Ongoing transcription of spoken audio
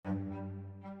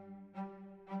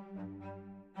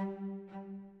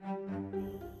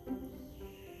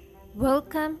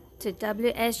Welcome to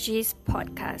WSG's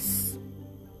podcast.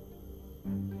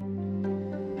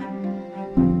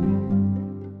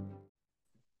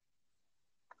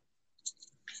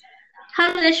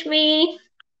 Hi, Lashmi.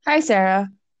 Hi, Sarah.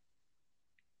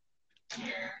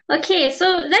 Okay,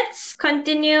 so let's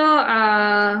continue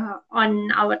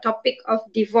on our topic of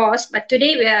divorce. But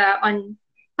today we are on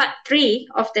part 3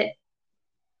 of that.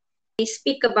 We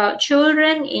speak about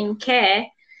children in care.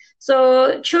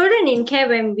 So, children in care,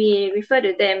 when we refer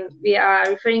to them, we are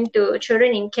referring to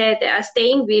children in care that are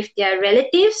staying with their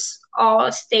relatives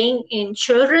or staying in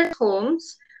children's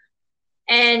homes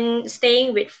and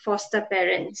staying with foster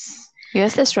parents.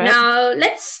 Yes, that's right. Now,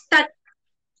 let's start.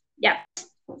 Yeah.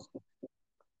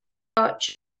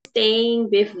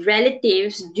 Staying with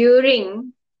relatives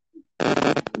during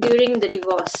the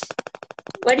divorce.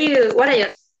 What are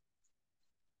your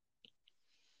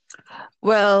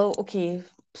Well, okay.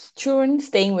 Children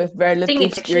staying with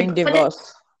relatives during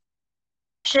divorce.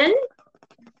 option?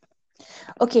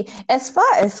 Okay, as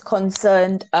far as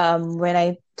concerned,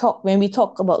 when we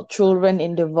talk about children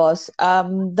in divorce,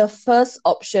 the first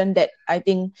option that I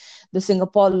think the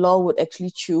Singapore law would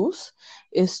actually choose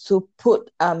is to put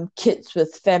kids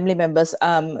with family members,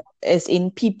 as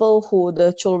in people who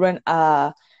the children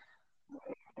are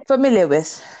familiar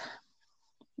with.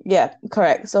 Yeah,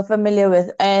 correct. So familiar with,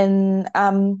 and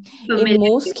in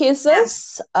most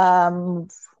cases,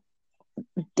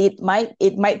 it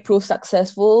might prove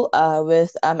successful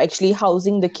with actually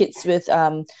housing the kids with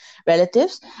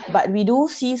relatives, but we do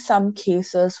see some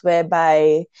cases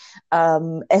whereby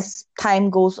as time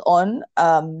goes on,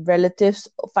 relatives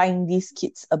find these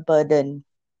kids a burden,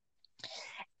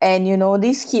 and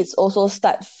these kids also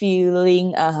start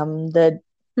feeling the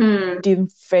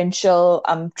differential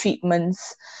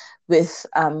treatments with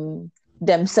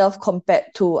themselves compared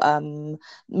to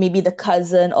maybe the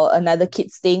cousin or another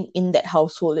kid staying in that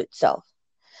household itself.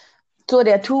 So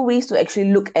there are two ways to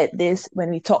actually look at this when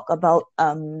we talk about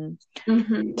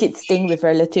kids staying with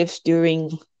relatives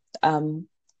during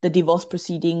the divorce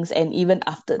proceedings and even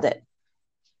after that.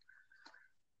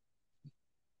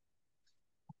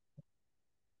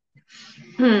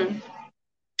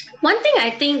 One thing I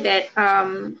think that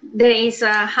there is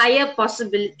a higher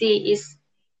possibility is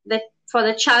that for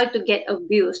the child to get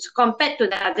abused compared to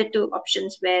the other two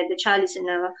options where the child is in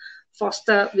a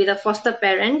foster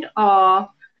parent or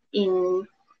in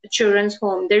a children's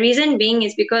home. The reason being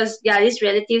is because these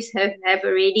relatives have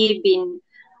already been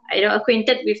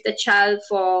acquainted with the child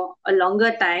for a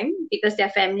longer time because they're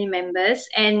family members,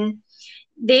 and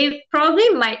they probably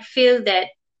might feel that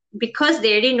because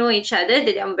they already know each other,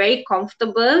 that I'm very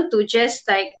comfortable to just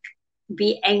like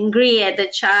be angry at the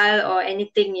child or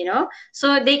anything,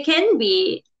 So they can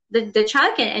be the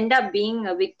child can end up being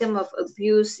a victim of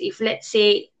abuse if, let's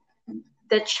say,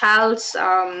 the child's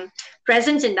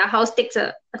presence in the house takes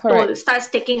a toll, starts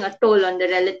taking a toll on the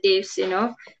relatives,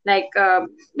 like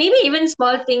maybe even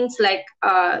small things like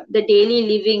the daily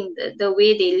living, the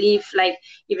way they live, like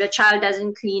if the child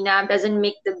doesn't clean up, doesn't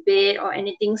make the bed or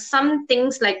anything, some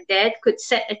things like that could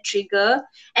set a trigger.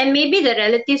 And maybe the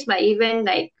relatives might even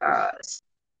like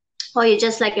or you're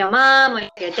just like your mom or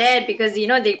your dad, because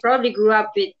they probably grew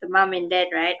up with the mom and dad,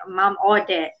 right? Or mom or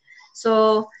dad.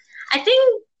 So I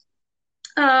think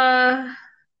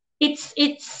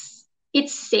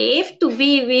it's safe to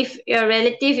be with your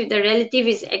relative if the relative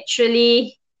is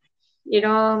actually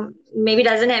maybe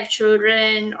doesn't have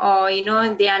children, or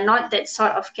they are not that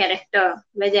sort of character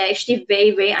where they're actually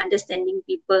very, very understanding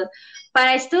people. But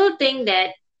I still think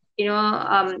that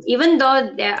even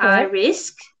though there are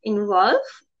risks involved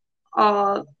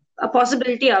or a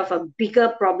possibility of a bigger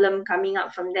problem coming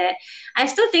up from there, I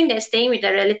still think that staying with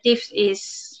the relatives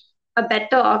is a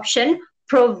better option,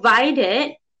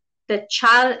 provided the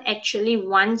child actually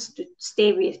wants to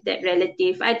stay with that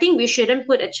relative. I think we shouldn't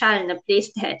put a child in a place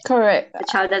that the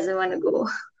child doesn't want to go.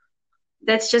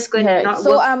 That's just going to not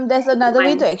work. So there's another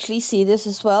way to actually see this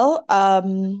as well.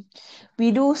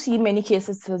 We do see many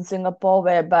cases in Singapore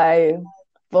whereby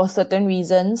for certain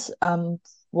reasons,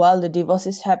 while the divorce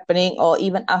is happening or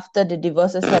even after the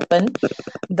divorce has happened,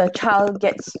 the child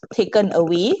gets taken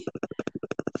away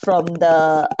from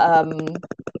the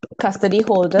custody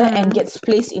holder and gets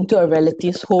placed into a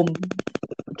relative's home.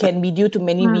 Can be due to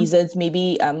many reasons.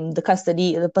 Maybe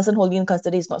the person holding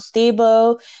custody is not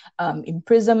stable,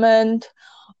 imprisonment,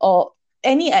 or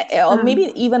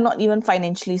maybe even not even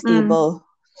financially stable.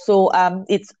 So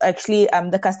it's actually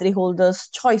the custody holder's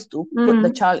choice to put the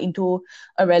child into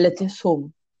a relative's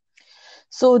home.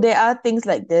 So there are things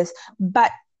like this,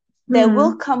 but there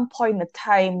will come point a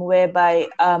time whereby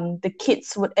the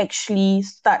kids would actually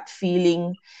start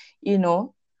feeling,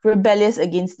 rebellious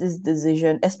against this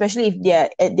decision, especially if they're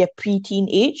at their preteen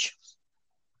age.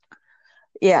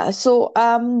 Yeah. So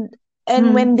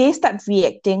and when they start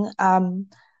reacting,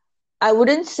 I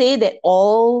wouldn't say that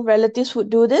all relatives would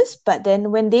do this, but then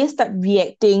when they start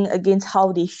reacting against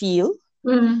how they feel,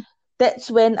 that's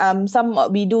when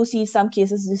we do see some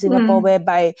cases in Singapore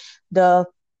whereby the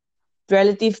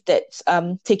relative that's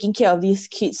taking care of these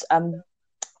kids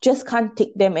just can't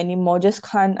take them anymore, just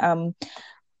can't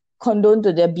condone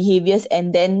to their behaviors,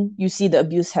 and then you see the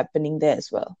abuse happening there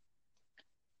as well.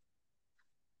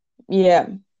 Yeah.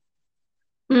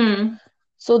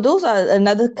 So those are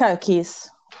another kind of case.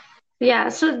 Yeah,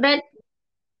 so that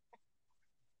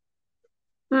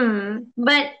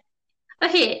but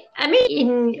okay, I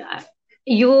mean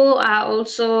you are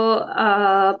also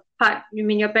part, I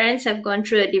mean your parents have gone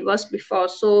through a divorce before,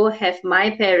 so have my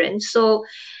parents. So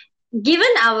given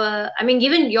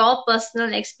your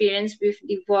personal experience with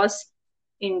divorce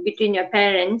in between your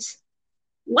parents,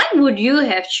 what would you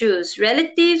have choose?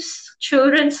 Relatives,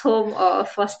 children's home, or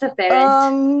foster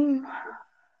parents?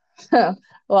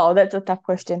 Wow, that's a tough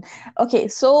question. Okay,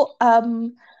 so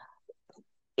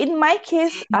in my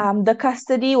case, the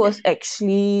custody was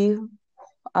actually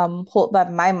held by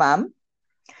my mom.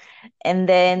 And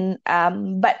then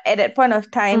but at that point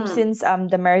of time, since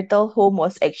the marital home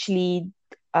was actually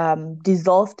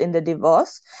dissolved in the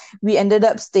divorce, we ended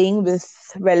up staying with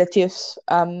relatives,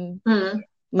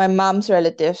 my mom's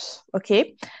relatives.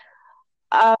 Okay.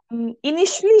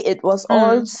 Initially it was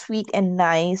all sweet and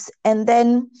nice, and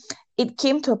then it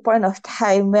came to a point of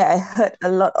time where I heard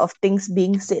a lot of things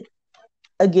being said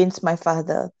against my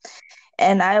father.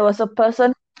 And I was a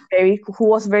person who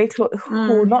was very close,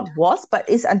 who not was, but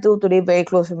is until today very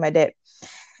close with my dad.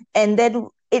 And then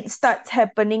it starts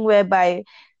happening whereby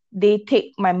they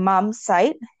take my mom's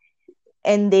side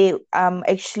and they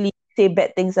actually say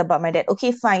bad things about my dad.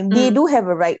 Okay, fine. They do have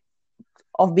a right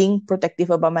of being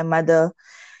protective about my mother.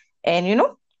 And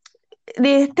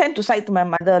they tend to side to my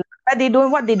mother. But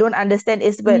what they don't understand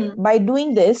is that by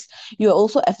doing this, you're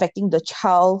also affecting the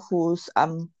child who's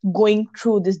going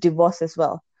through this divorce as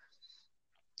well.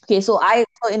 Okay, so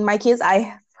in my case,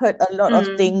 I heard a lot of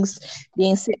things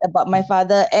being said about my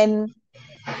father, and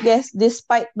yes,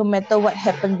 despite no matter what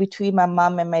happened between my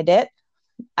mom and my dad,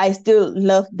 I still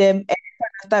love them. At the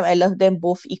point of time, I love them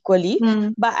both equally,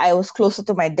 but I was closer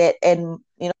to my dad and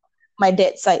my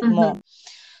dad's side more.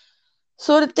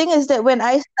 So the thing is that when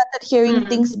I started hearing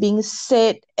things being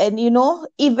said, and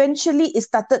eventually it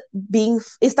started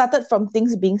from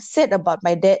things being said about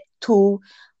my dad to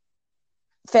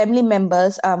family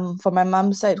members from my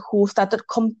mom's side who started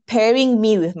comparing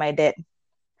me with my dad.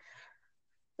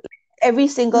 Every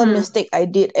single mistake I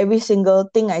did, every single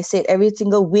thing I said, every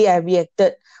single way I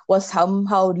reacted was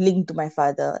somehow linked to my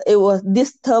father.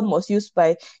 This term was used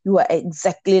by, you are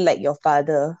exactly like your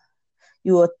father.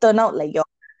 You will turn out like your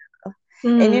father.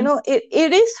 And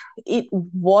it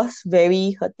was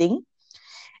very hurting.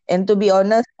 And to be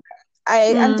honest,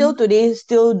 I until today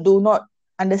still do not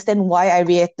understand why I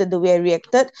reacted the way I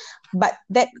reacted, but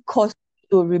that caused me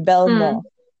to rebel more.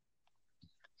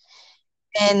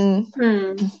 And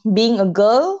being a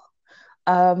girl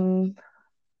and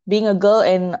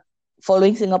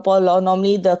following Singapore law,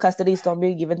 normally the custody is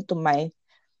normally given to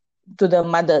the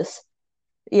mothers.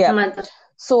 Yeah.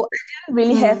 So I didn't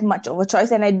really have much of a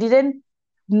choice, and I didn't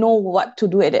know what to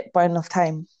do at that point of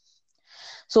time.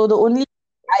 So the only way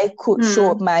I could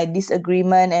show my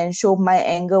disagreement and show my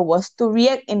anger was to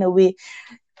react in a way,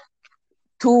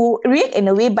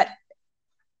 but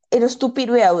in a stupid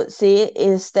way, I would say,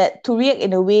 is that to react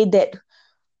in a way that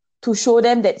to show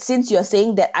them that since you're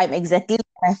saying that I'm exactly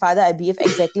like my father, I behave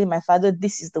exactly my father,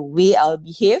 this is the way I'll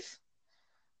behave.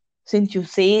 Since you're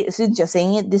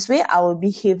saying it this way, I will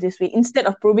behave this way. Instead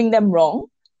of proving them wrong,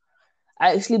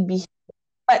 I actually behave.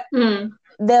 But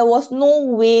there was no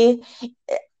way.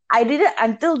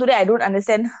 Until today, I don't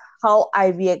understand how I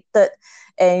reacted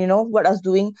and what I was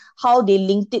doing, how they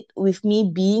linked it with me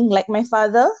being like my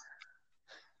father.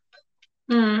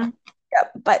 Yeah,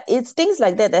 but it's things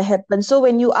like that happen. So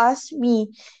when you ask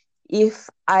me if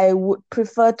I would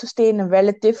prefer to stay in a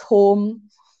relative home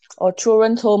or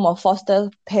children's home or foster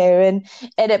parent,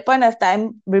 at that point of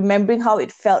time, remembering how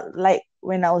it felt like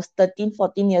when I was 13,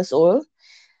 14 years old,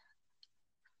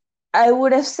 I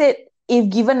would have said, if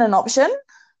given an option,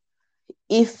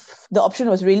 if the option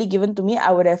was really given to me,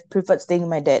 I would have preferred staying with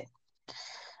my dad.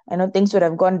 I know things would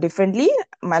have gone differently.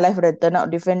 My life would have turned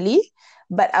out differently,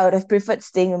 but I would have preferred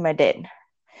staying with my dad.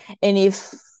 And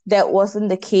if that wasn't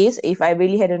the case, if I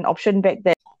really had an option back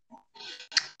then.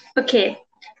 Okay,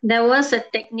 there was a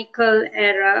technical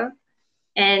error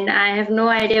and I have no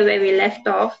idea where we left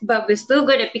off, but we're still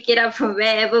going to pick it up from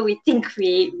wherever we think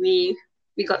we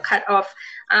got cut off.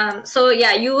 So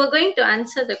yeah, you were going to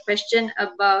answer the question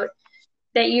about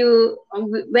that you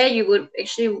where you would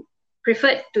actually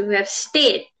prefer to have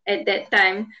stayed at that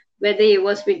time, whether it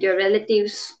was with your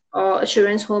relatives or a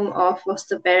children's home or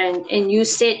foster parent, and you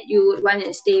said you would want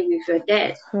to stay with your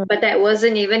dad, but that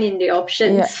wasn't even in the Yeah.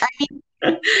 options. I mean,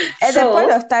 at that point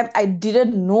So of time, I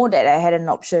didn't know that I had an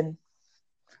option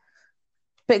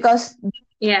because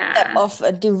yeah, of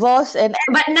a divorce and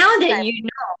but now that you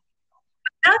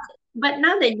now, but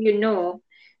now that you know,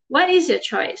 what is your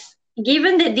choice?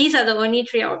 Given that these are the only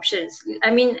three options,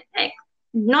 I mean,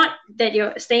 not that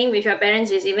you're staying with your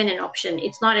parents is even an option.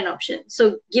 It's not an option.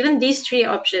 So, given these three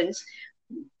options,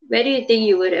 where do you think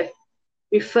you would have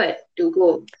preferred to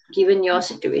go, given your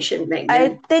situation back I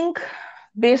then? think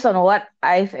based on what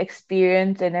I've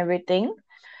experienced and everything,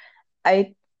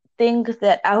 I think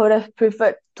that I would have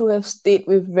preferred to have stayed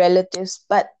with relatives,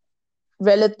 but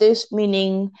relatives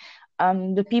meaning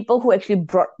the people who actually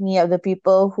brought me up, the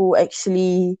people who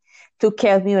actually took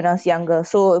care of me when I was younger.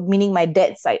 So meaning my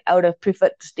dad's side, I would have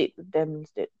preferred to stay with them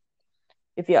instead,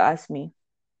 if you ask me.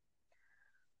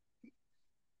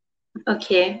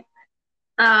 Okay.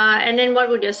 And then what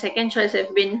would your second choice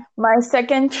have been? My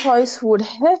second choice would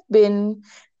have been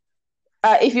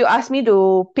if you ask me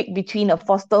to pick between a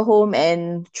foster home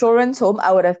and children's home,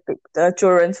 I would have picked the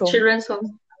children's home. Children's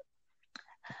home.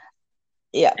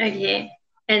 Yeah. Okay.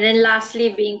 And then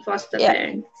lastly, being foster Yeah.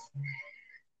 parents.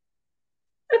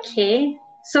 Okay.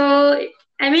 So,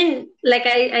 I mean, like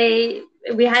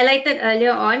we highlighted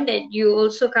earlier on that you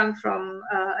also come from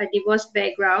a divorced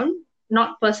background,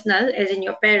 not personal, as in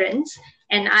your parents.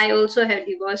 And I also have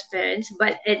divorced parents.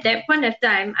 But at that point of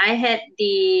time, I had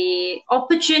the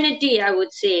opportunity, I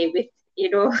would say, with,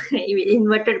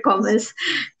 inverted commas,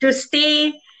 to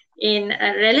stay in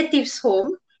a relative's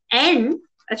home and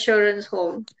a children's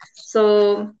home.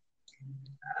 So,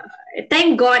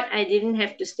 thank God I didn't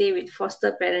have to stay with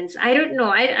foster parents. I don't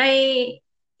know.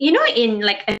 In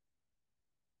like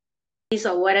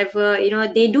or whatever,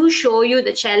 they do show you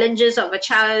the challenges of a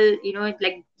child,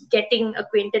 like getting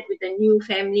acquainted with a new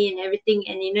family and everything.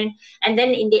 And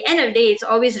then in the end of the day, it's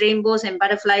always rainbows and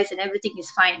butterflies and everything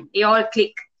is fine. They all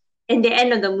click in the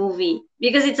end of the movie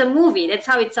because it's a movie. That's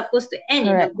how it's supposed to end,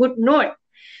 in a good note.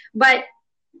 But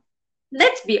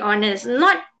let's be honest,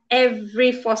 not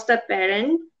every foster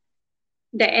parent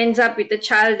that ends up with a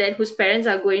child whose parents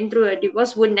are going through a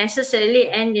divorce would necessarily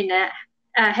end in a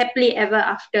happily ever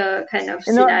after kind of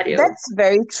scenario. That's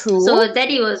very true. So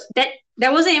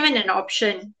that wasn't even an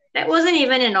option. That wasn't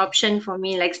even an option for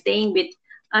me, like staying with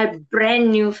a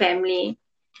brand new family,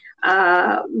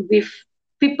 with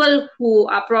people who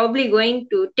are probably going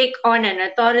to take on an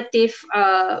authoritative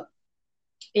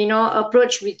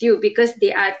approach with you because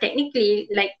they are technically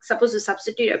like supposed to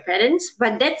substitute your parents.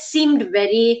 But that seemed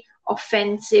very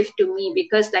offensive to me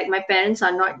because like my parents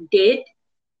are not dead,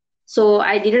 so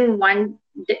I didn't want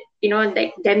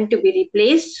like them to be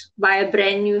replaced by a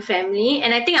brand new family.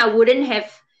 And I think I wouldn't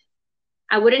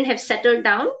have settled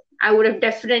down. I would have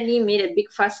definitely made a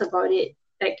big fuss about it,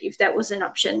 like if that was an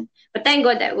option. But thank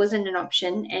God that wasn't an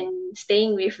option, and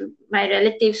staying with my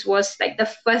relatives was like the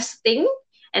first thing.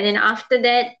 And then after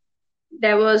that,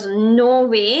 there was no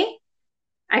way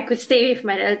I could stay with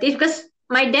my relatives because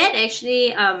my dad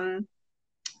actually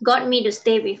got me to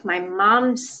stay with my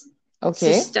mom's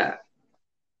sister.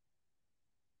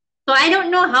 So I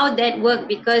don't know how that worked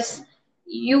because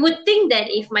you would think that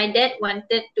if my dad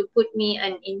wanted to put me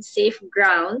in safe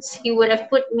grounds, he would have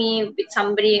put me with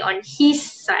somebody on his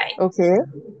side. Okay.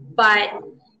 But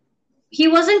he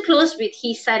wasn't close with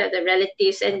his side of the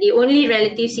relatives, and the only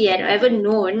relatives he had ever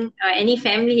known, any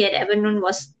family he had ever known,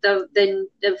 was the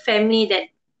family that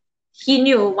he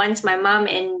knew once my mom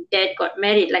and dad got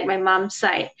married, like my mom's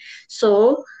side.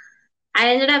 So I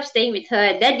ended up staying with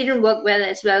her. That didn't work well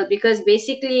as well because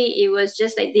basically it was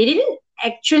just like they didn't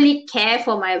actually care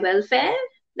for my welfare.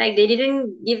 Like they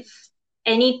didn't give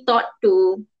any thought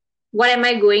to what am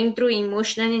I going through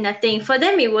emotionally, nothing. For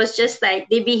them, it was just like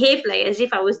they behaved like as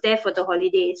if I was there for the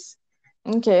holidays.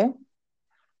 Okay.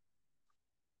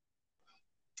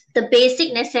 The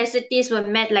basic necessities were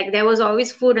met, like there was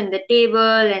always food on the table,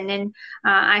 and then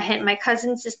I had my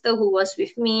cousin sister who was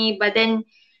with me. But then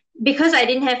because I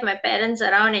didn't have my parents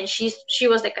around, and she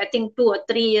was like I think 2 or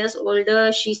 3 years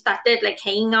older, she started like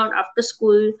hanging out after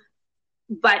school.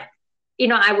 But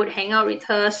I would hang out with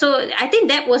her. So I think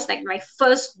that was like my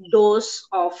first dose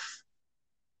of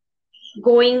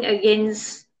going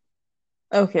against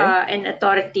an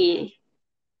authority.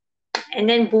 And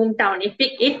then boomtown,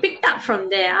 it picked up from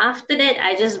there. After that,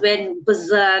 I just went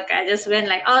berserk. I just went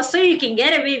like, oh, so you can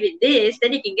get away with this,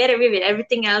 then you can get away with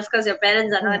everything else because your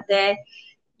parents are not there.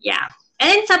 Yeah. And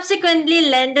then subsequently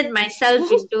landed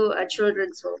myself into a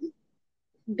children's home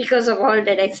because of all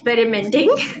that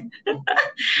experimenting.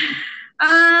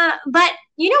 But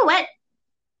you know what?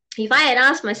 If I had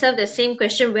asked myself the same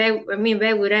question,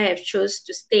 where would I have chose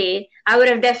to stay? I would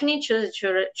have definitely chose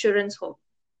a children's home.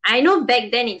 I know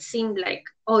back then it seemed like,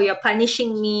 oh, you're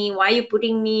punishing me. Why are you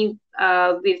putting me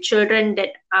with children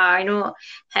that are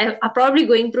probably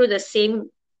going through the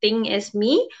same thing as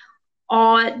me,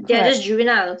 or they're just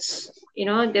juveniles.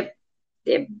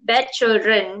 They're bad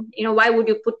children. Why would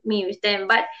you put me with them?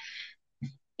 But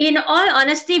in all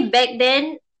honesty, back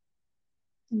then,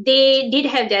 they did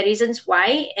have their reasons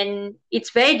why, and it's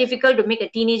very difficult to make a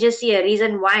teenager see a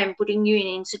reason why I'm putting you in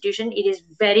an institution. It is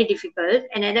very difficult.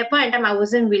 And at that point in time, I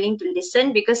wasn't willing to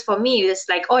listen, because for me, it was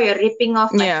like, oh, you're ripping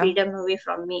off my freedom away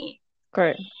from me.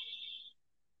 Correct.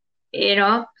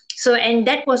 So, and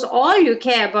that was all you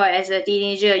care about as a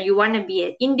teenager. You want to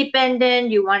be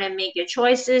independent, you want to make your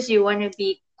choices, you want to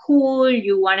be cool,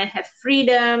 you want to have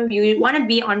freedom, you want to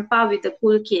be on par with the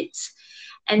cool kids.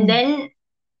 And then,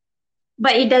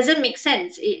 but it doesn't make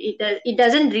sense. It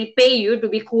doesn't repay you to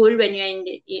be cool when you're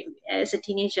as a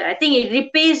teenager. I think it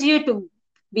repays you to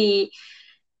be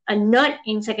a nerd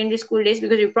in secondary school days,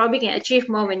 because you probably can achieve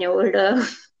more when you're older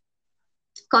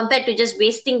compared to just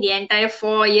wasting the entire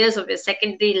 4 years of your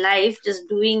secondary life just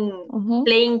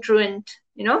playing truant,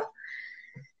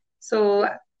 So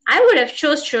I would have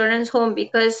chose children's home,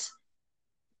 because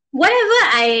whatever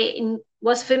I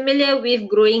was familiar with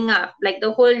growing up, like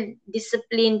the whole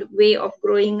disciplined way of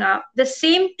growing up, the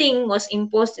same thing was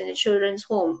imposed in the children's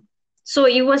home. So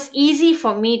it was easy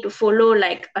for me to follow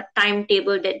like a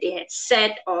timetable that they had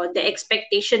set, or the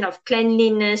expectation of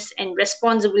cleanliness and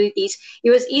responsibilities. It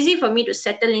was easy for me to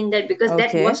settle in that, because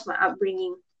that was my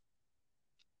upbringing.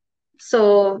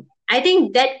 So I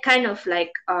think that kind of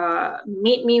like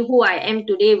made me who I am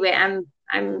today, where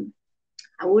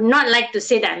I would not like to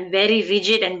say that I'm very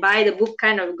rigid and by the book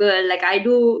kind of girl. Like, I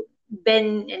do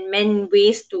bend and mend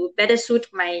ways to better suit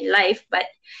my life, but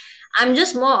I'm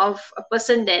just more of a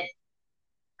person that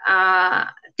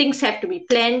things have to be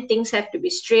planned, things have to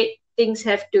be straight,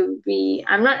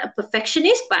 I'm not a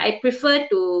perfectionist, but I prefer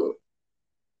to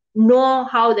know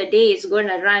how the day is going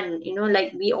to run.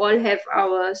 Like, we all have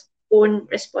our own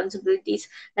responsibilities.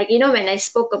 Like, when we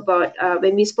spoke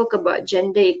about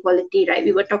gender equality, right,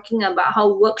 we were talking about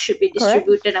how work should be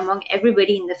distributed among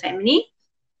everybody in the family.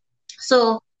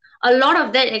 So a lot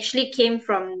of that actually came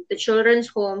from the children's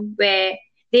home, where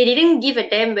they didn't give a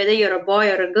damn whether you're a boy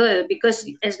or a girl, because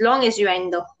as long as you are in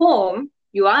the home,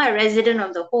 you are a resident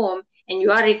of the home, and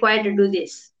you are required to do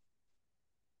this.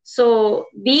 So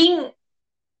being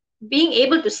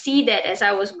able to see that as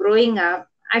I was growing up,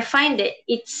 I find that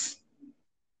it's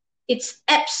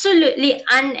absolutely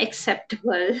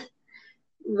unacceptable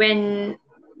when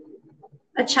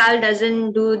a child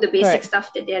doesn't do the basic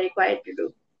stuff that they're required to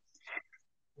do.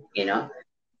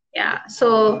 Yeah.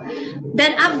 So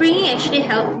that upbringing actually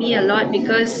helped me a lot,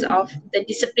 because of the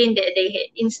discipline that they had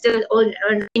instilled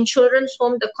in children's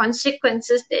home. The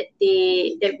consequences that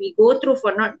we go through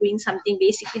for not doing something,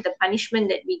 basically the punishment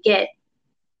that we get,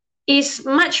 is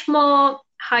much more,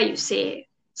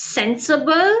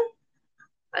 sensible.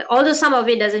 Although some of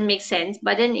it doesn't make sense,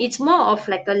 but then it's more of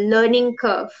like a learning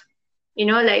curve.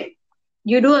 Like,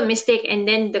 you do a mistake and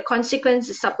then the consequence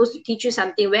is supposed to teach you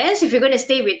something. Whereas if you're going to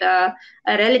stay with a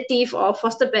relative or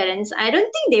foster parents, I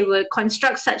don't think they will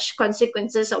construct such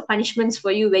consequences or punishments for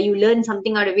you where you learn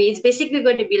something out of it. It's basically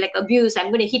going to be like abuse. I'm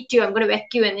going to hit you, I'm going to whack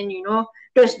you, and then,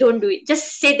 just don't do it.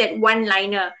 Just say that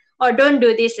one-liner, or don't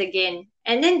do this again.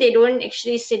 And then they don't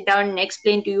actually sit down and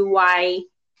explain to you why.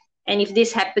 And if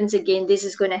this happens again, this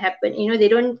is going to happen. They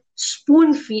don't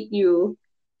spoon feed you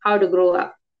how to grow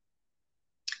up.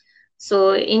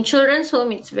 So in children's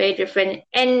home, it's very different.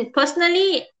 And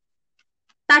personally,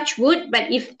 touch wood,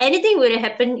 but if anything were to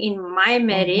happen in my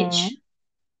marriage,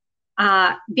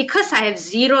 because I have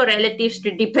zero relatives to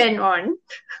depend on,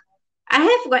 I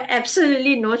have got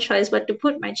absolutely no choice but to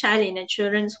put my child in a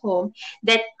children's home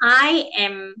that I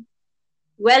am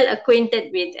well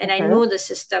acquainted with, and I know the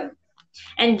system.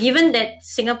 And given that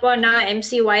Singapore now,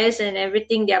 MCYS and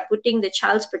everything, they are putting the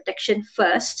child's protection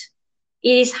first,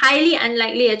 it is highly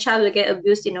unlikely a child will get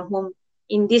abused in a home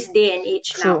in this day and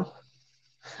age now.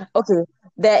 Okay,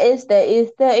 there is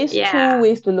two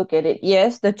ways to look at it.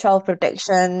 Yes, the child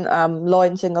protection law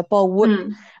in Singapore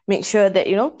would make sure that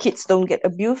kids don't get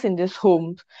abused in these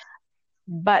homes,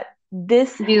 but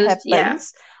this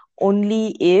happens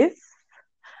only if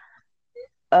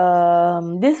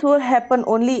this will happen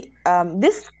only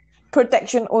this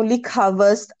protection only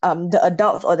covers the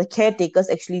adults or the caretakers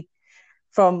actually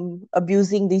from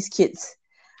abusing these kids.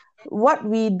 What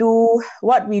we do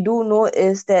know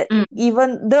is that Mm.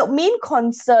 even the main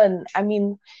concern, I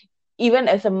mean, even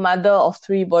as a mother of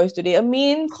three boys today, a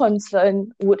main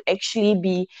concern would actually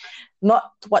be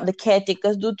not what the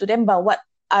caretakers do to them, but what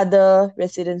other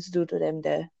residents do to them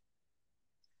there.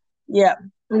 Yeah.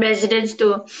 Residents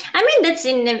too. I mean, that's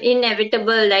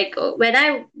inevitable. Like when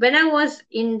I was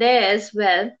in there as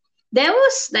well, there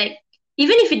was like,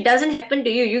 even if it doesn't happen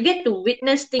to you, you get to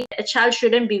witness things that a child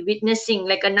shouldn't be witnessing,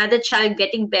 like another child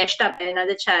getting bashed up by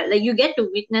another child. Like you get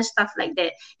to witness stuff like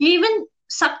that. You even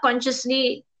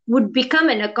subconsciously would become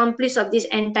an accomplice of this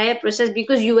entire process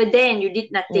because you were there and you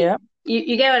did nothing. Yeah.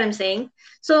 You get what I'm saying?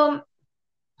 So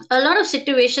a lot of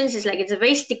situations is like, it's a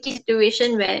very sticky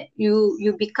situation where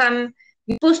you become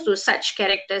exposed to such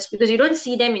characters because you don't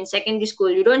see them in secondary school,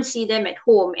 you don't see them at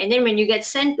home, and then when you get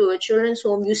sent to a children's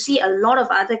home, you see a lot of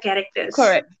other characters.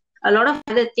 Correct. A lot of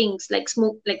other things like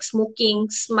smoking,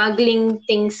 smuggling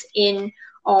things in,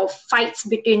 or fights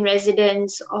between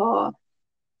residents, or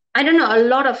I don't know, a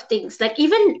lot of things. Like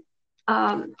even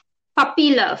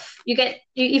puppy love.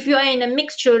 If you are in a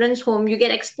mixed children's home, you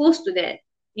get exposed to that,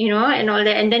 and all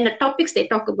that. And then the topics they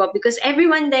talk about, because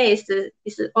everyone there is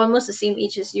almost the same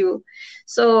age as you.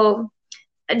 So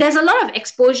there's a lot of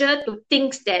exposure to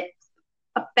things that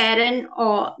a parent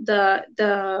or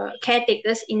the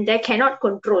caretakers in there cannot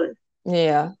control.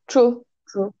 Yeah. True.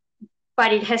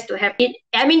 But it has to happen.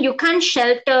 I mean, you can't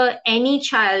shelter any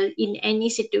child in any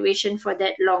situation for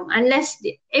that long, unless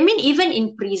even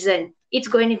in prison, it's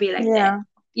going to be like that.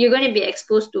 You're going to be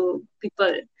exposed to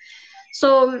people.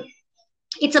 So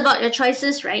it's about your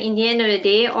choices, right? In the end of the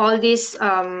day, all these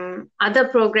other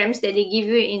programs that they give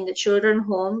you in the children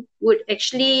home would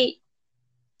actually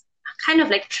kind of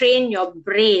like train your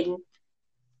brain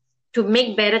to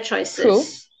make better choices. True.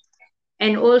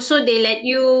 And also they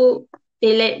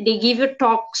give you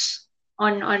talks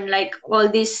on like all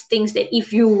these things, that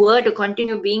if you were to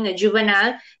continue being a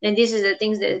juvenile, then this is the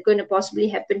things that is going to possibly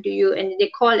happen to you. And they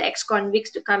call ex-convicts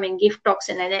to come and give talks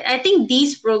and like that. I think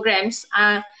these programs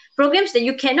are programs that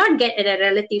you cannot get at a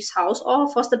relative's house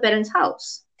or foster parent's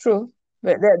house. True.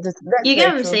 That's You get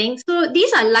what I'm true. saying? So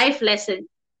these are life lessons.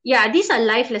 Yeah, these are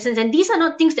life lessons, and these are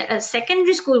not things that a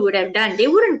secondary school would have done. They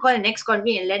wouldn't call an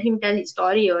ex-convict and let him tell his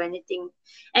story or anything.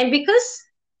 And because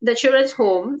the children's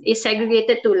home is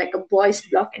segregated to like a boys'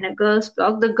 block and a girls'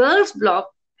 block, the girls'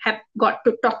 block have got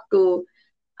to talk to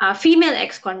female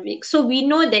ex-convicts. So we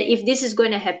know that if this is going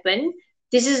to happen,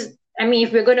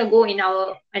 if we're going to go in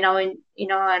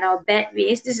our bad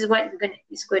ways, this is what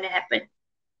is going to happen.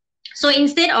 So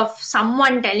instead of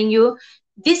someone telling you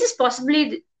this is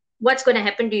possibly what's going to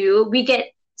happen to you, we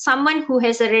get someone who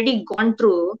has already gone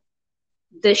through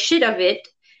the shit of it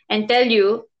and tell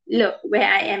you, look, where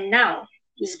I am now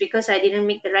is because I didn't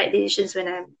make the right decisions when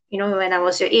I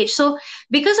was your age. So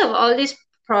because of all these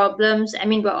problems,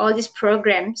 all these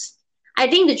programs, I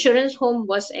think the children's home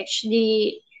was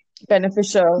actually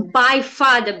beneficial. By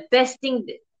far the best thing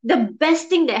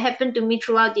that happened to me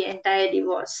throughout the entire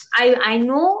divorce. I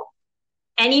know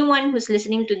anyone who's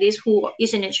listening to this who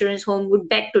is in a children's home would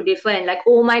beg to differ and like,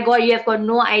 oh my god, you have got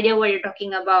no idea what you're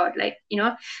talking about,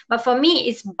 but for me,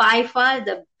 it's by far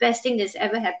the best thing that's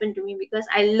ever happened to me, because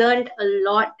I learned a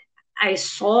lot, I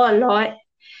saw a lot.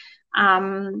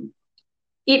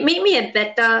 It made me a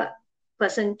better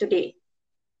person today.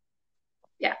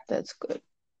 Yeah, that's good.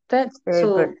 That's very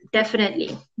good.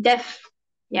 Definitely,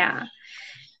 yeah.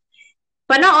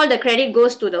 But not all the credit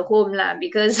goes to the home lah,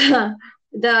 because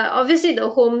obviously the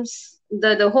home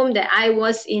that I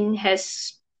was in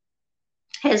has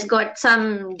got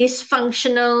some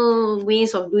dysfunctional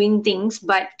ways of doing things,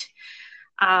 but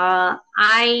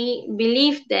I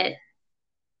believe that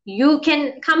you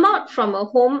can come out from a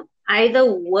home either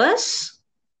worse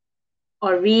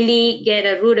or really get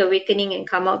a rude awakening and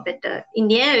come out better. In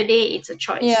the end of the day, it's a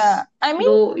choice. Yeah,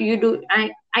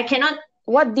 I cannot.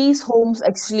 What these homes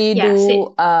actually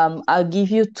do, I'll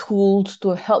give you tools to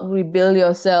help rebuild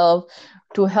yourself,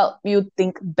 to help you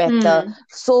think better.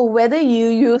 So whether you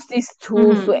use these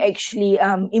tools to actually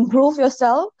improve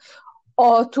yourself,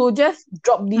 or to just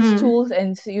drop these tools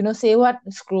and say what,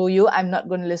 screw you, I'm not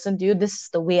going to listen to you, this is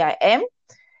the way I am,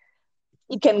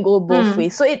 it can go both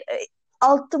ways. So it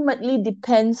ultimately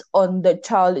depends on the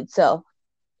child itself.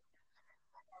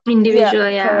 Individual,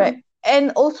 yeah. Correct.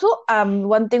 And also,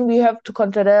 one thing we have to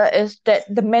consider is that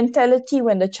the mentality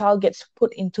when the child gets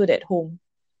put into that home,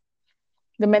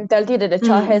 the mentality that the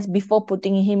child has before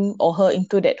putting him or her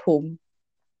into that home.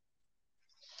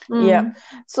 Yeah.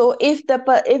 So if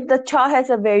the child has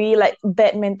a very like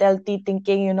bad mentality,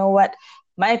 thinking, you know what,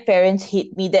 my parents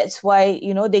hate me, that's why,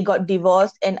 they got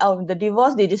divorced, and out of the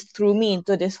divorce they just threw me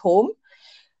into this home.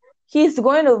 He's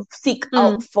going to seek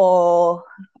out for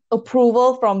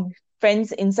approval from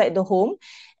friends inside the home,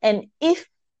 and if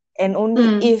and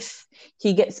only if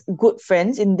he gets good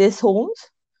friends in these homes,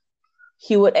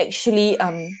 he would actually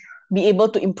be able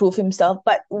to improve himself.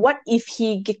 But what if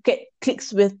he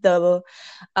clicks with the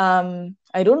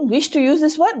I don't wish to use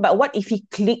this word, but what if he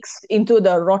clicks into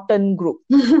the rotten group?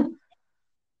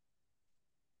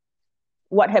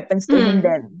 What happens to him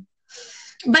then?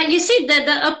 But you see,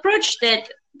 the approach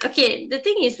that, okay, the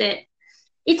thing is that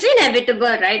it's inevitable,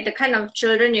 right? The kind of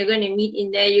children you're going to meet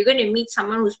in there, you're going to meet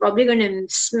someone who's probably going to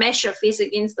smash your face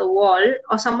against the wall,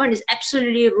 or someone who's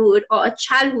absolutely rude, or a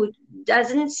child who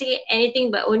doesn't say anything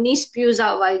but only spews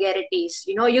out vulgarities.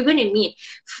 You're going to meet.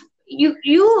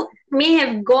 You may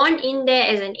have gone in there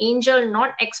as an angel,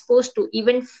 not exposed to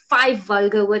even 5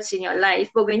 vulgar words in your life,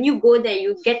 but when you go there,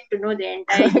 you get to know the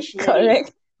entire dictionary,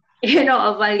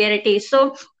 of vulgarity.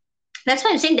 So that's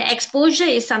why I'm saying the exposure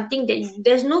is something that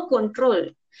there's no control,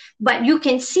 but you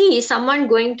can see someone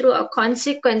going through a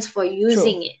consequence for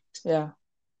using it. Yeah.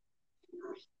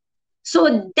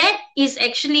 So that is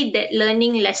actually that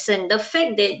learning lesson. The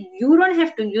fact that you don't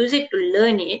have to use it to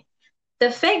learn it, the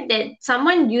fact that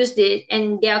someone used it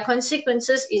and their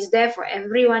consequences is there for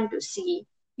everyone to see.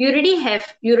 You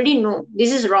already know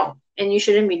this is wrong and you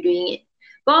shouldn't be doing it.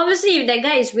 But obviously, if that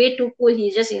guy is way too cool,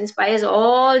 he just inspires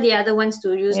all the other ones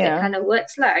to use that kind of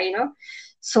words,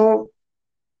 So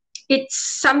it's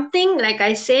something, like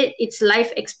I said, it's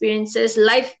life experiences.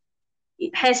 Life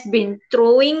has been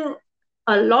throwing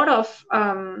a lot of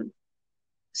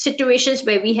situations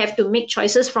where we have to make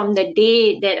choices from the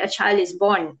day that a child is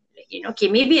born. Okay,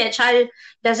 maybe a child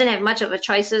doesn't have much of a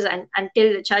choices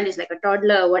until the child is like a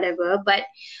toddler or whatever. But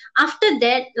after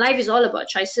that, life is all about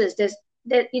choices.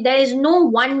 There is no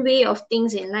one way of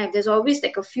things in life. There's always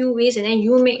like a few ways, and then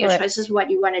you make your choices what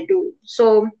you want to do.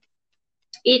 So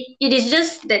it is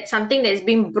just that something that is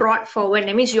being brought forward.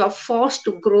 That means you are forced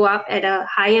to grow up at a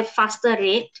higher, faster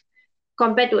rate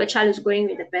compared to a child who's going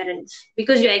with the parents,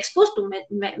 because you're exposed to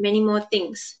many more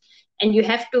things, and you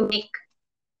have to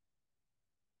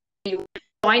you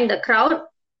join the crowd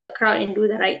and do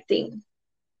the right thing.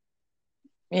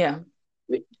 Yeah.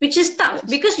 Which is tough,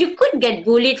 because you could get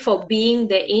bullied for being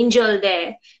the angel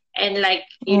there, and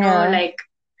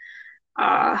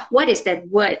what is that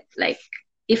word? Like,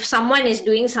 if someone is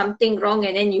doing something wrong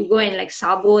and then you go and like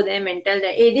sabo them and tell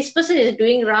them, hey, this person is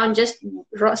doing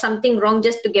something wrong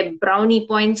just to get brownie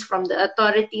points from the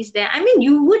authorities there. I mean,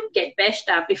 you would get bashed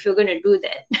up if you're going to do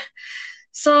that.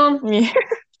 So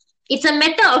it's a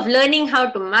matter of learning how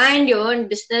to mind your own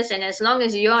business, and as long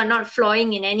as you are not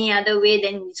flowing in any other way,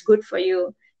 then it's good for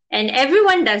you. And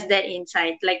everyone does that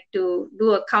inside, like to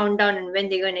do a countdown and when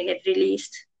they're going to get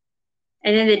released.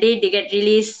 And then the day they get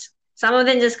released, some of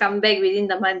them just come back within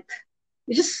the month,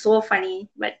 which is so funny.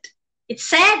 But it's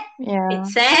sad. Yeah.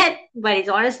 It's sad, but it's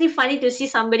honestly funny to see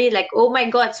somebody like, oh my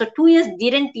God, so 2 years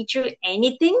didn't teach you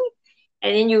anything,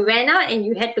 and then you went out and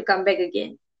you had to come back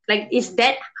again. Like, is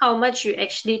that how much you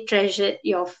actually treasured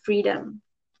your freedom?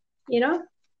 Yeah.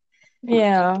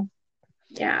 Yeah.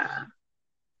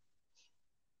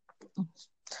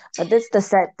 But that's the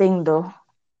sad thing, though,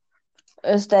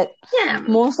 is that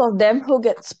most of them who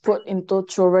gets put into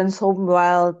children's home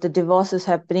while the divorce is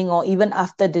happening, or even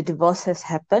after the divorce has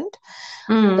happened,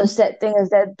 the sad thing is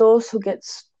that those who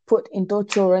gets put into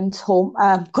children's home,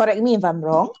 correct me if I'm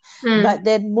wrong, but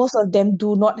then most of them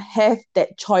do not have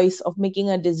that choice of making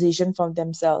a decision from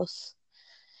themselves.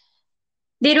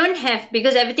 They don't have,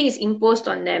 because everything is imposed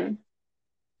on them.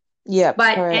 Yeah.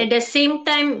 But correct. at the same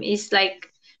time, it's like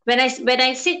when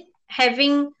I said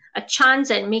having a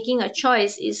chance at making a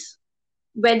choice is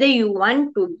whether you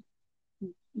want to,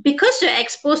 because you're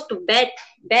exposed to bad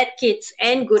kids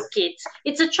and good kids.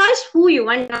 It's a choice who you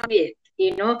want to be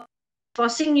with,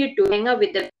 forcing you to hang out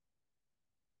with the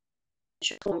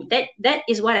that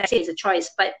is what I say is a choice.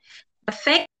 But the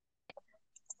fact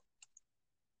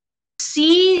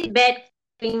see bad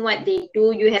doing what they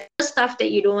do, you have stuff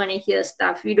that you don't want to hear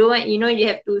stuff. You don't want, you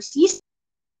have to see,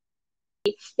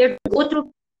 you have to go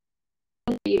through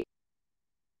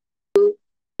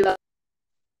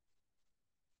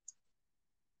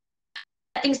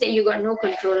things that you got no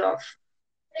control of.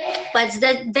 But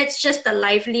that's just a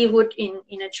livelihood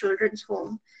in a children's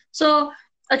home. So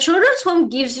a children's home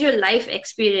gives you life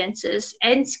experiences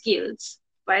and skills,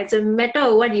 but it's a matter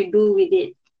of what you do with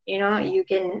it. You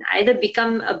can either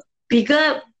become a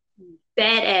bigger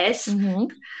badass,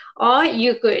 or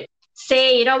you could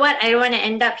say, you know what, I don't want to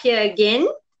end up here again.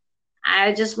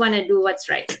 I just want to do what's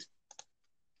right.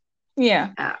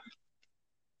 Yeah.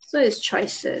 So it's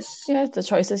choices. Yeah, it's the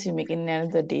choices you make in the end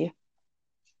of the day.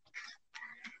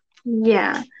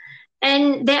 Yeah.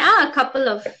 And there are a couple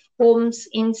of homes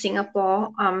in Singapore.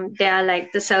 There are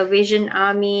like the Salvation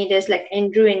Army, there's like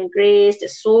Andrew and Grace,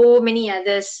 there's so many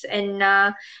others. And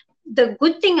the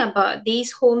good thing about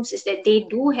these homes is that they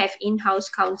do have in-house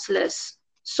counselors.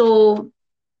 So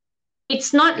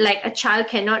it's not like a child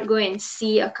cannot go and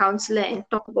see a counselor and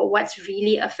talk about what's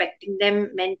really affecting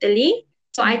them mentally.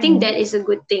 So I think that is a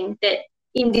good thing, that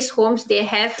in these homes they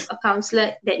have a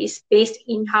counselor that is based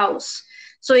in-house.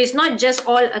 So it's not just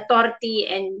all authority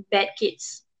and bad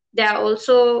kids. There are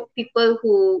also people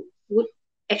who would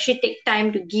actually take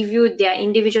time to give you their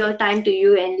individual time to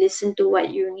you and listen to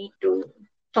what you need to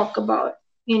talk about,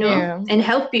 Yeah. and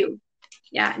help you.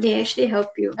 Yeah, they actually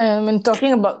help you. When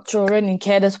talking about children in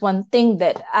care, there's one thing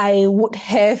that I would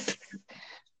have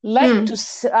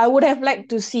I would have liked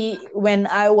to see when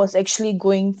I was actually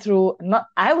going through, not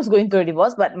I was going through a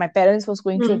divorce, but my parents was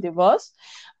going through a divorce.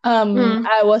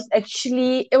 It was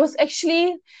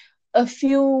actually a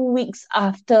few weeks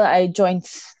after I joined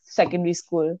secondary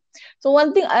school. So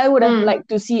one thing I would have liked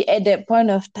to see at that point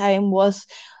of time was,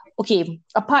 okay,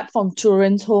 apart from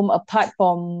children's home, apart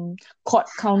from court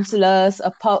counselors,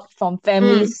 apart from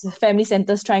family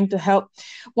centers trying to help,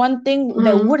 one thing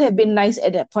that would have been nice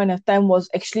at that point of time was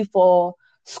actually for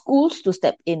schools to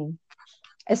step in,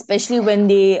 especially when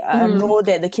they know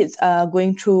that the kids are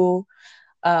going through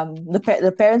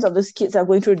the parents of those kids are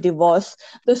going through divorce.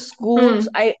 The schools,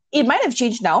 it might have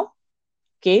changed now.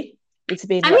 Okay, it's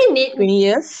been 20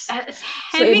 years, so it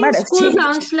having might have school changed.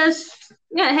 counselors,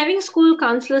 having school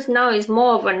counselors now is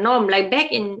more of a norm. Like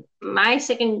back in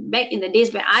the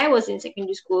days where I was in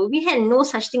secondary school, we had no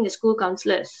such thing as school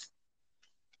counselors.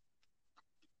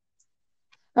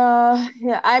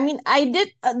 Yeah, I mean, I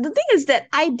did. The thing is that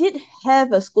I did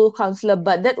have a school counselor,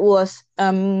 but that was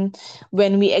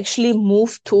when we actually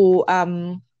moved to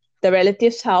the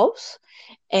relative's house,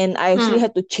 and I actually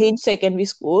had to change secondary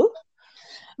school.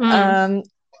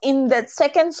 In that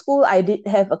second school, I did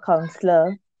have a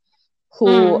counselor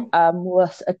who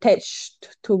was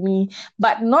attached to me,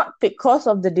 but not because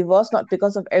of the divorce, not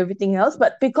because of everything else,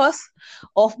 but because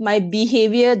of my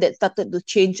behavior that started to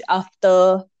change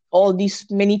after all these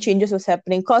many changes was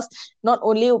happening. Because not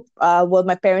only were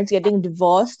my parents getting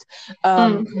divorced,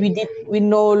 we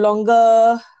no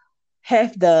longer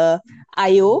have the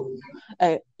IO,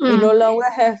 we no longer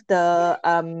have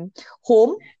the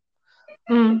home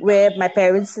where my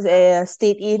parents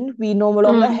stayed in. We no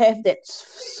longer have that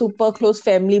super close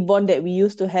family bond that we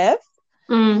used to have.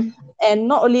 And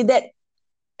not only that,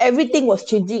 everything was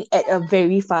changing at a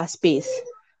very fast pace.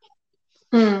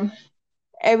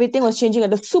 Everything was changing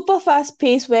at a super fast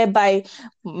pace, whereby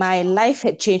my life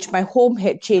had changed, my home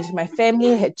had changed, my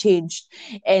family had changed.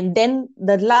 And then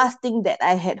the last thing that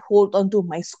I had hold on to,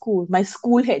 my school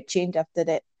had changed after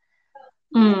that.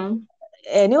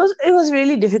 And it was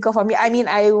really difficult for me. I mean,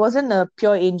 I wasn't a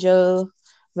pure angel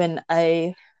when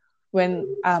my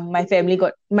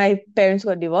parents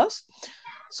got divorced.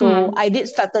 So I did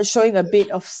started showing a bit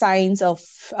of signs of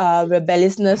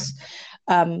rebelliousness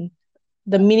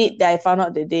the minute that I found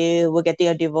out that they were getting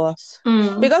a divorce.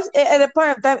 Because at that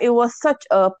point of time, it was such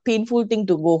a painful thing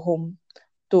to go home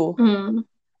to.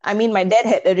 I mean, my dad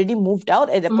had already moved out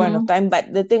at the point of time,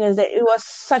 but the thing is that it was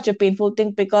such a painful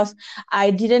thing because I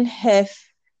didn't have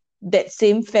that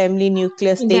same family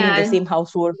nucleus staying in the same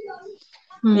household.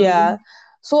 Yeah.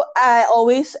 So I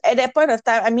always, at that point of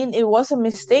time, I mean, it was a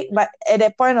mistake, but at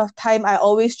that point of time, I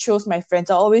always chose my friends.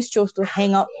 I always chose to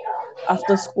hang out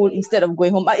after school instead of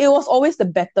going home. But it was always the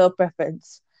better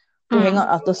preference to hang out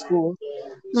after school.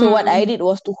 So what I did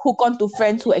was to hook on to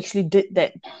friends who actually did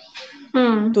that.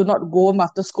 To not go home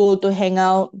after school, to hang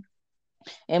out.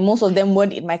 And most of them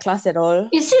weren't in my class at all.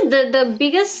 You see, the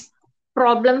biggest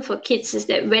problem for kids is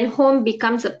that when home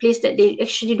becomes a place that they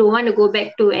actually don't want to go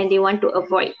back to and they want to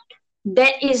avoid,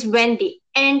 that is when the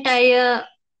entire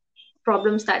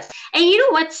problem starts. And you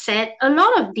know what's sad? A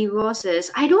lot of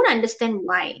divorces, I don't understand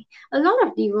why. A lot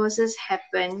of divorces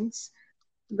happens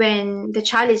when the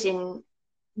child is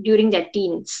during their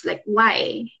teens. Like,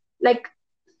 why? Like,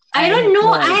 I don't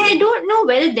know. I don't know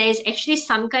whether there is actually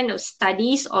some kind of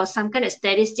studies or some kind of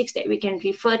statistics that we can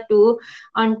refer to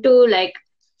onto, like,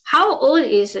 how old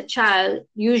is a child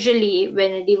usually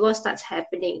when a divorce starts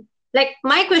happening? Like,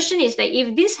 my question is that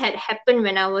if this had happened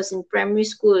when I was in primary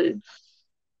school,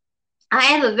 I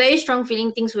have a very strong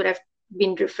feeling things would have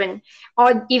been different.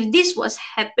 Or if this was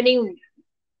happening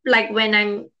like when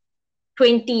I'm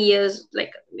 20 years,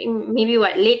 like maybe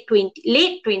what, late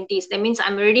 20s, that means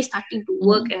I'm already starting to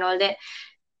work and all that,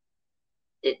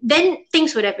 then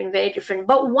things would have been very different.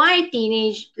 But why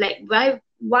teenage, like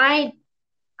why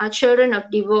are children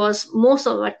of divorce most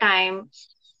of the time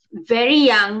very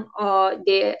young, or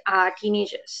they are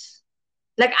teenagers?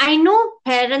 Like, I know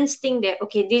parents think that,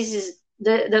 okay, this is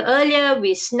the earlier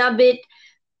we snub it,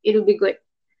 it'll be good.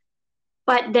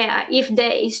 But if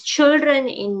there is children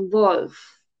involved,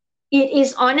 it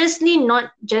is honestly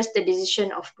not just the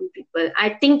decision of two people.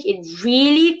 I think it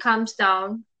really comes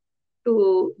down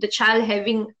to the child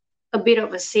having a bit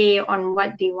of a say on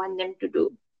what they want them to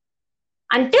do.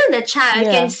 Until the child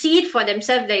can see it for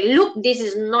themselves, like, look, this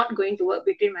is not going to work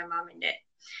between my mom and dad.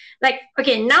 Like,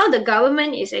 okay, now the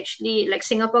government is actually, like,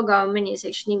 Singapore government is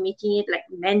actually making it like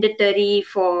mandatory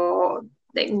for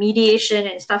like mediation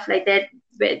and stuff like that,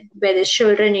 where there's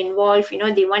children involved.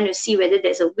 They want to see whether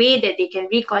there's a way that they can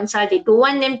reconcile. They don't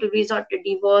want them to resort to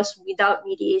divorce without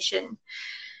mediation.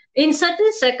 In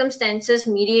certain circumstances,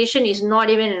 mediation is not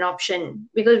even an option,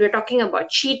 because we're talking about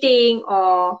cheating,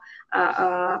 or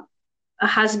a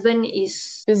husband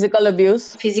is physical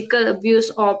abuse,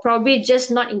 or probably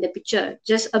just not in the picture,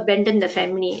 just abandon the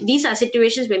family. These are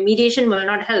situations where mediation will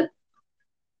not help.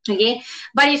 Okay,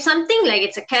 but if something like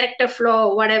it's a character flaw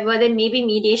or whatever, then maybe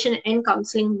mediation and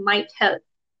counseling might help.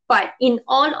 But in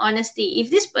all honesty, if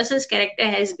this person's character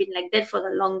has been like that for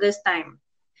the longest time,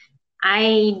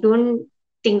 I don't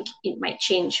think it might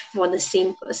change for the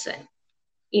same person.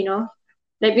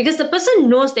 Like, because the person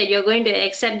knows that you're going to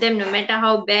accept them no matter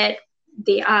how bad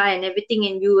they are and everything,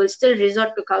 and you will still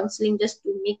resort to counseling just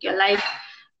to make your life.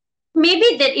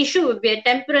 Maybe that issue would be a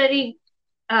temporary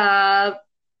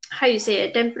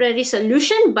temporary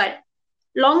solution, but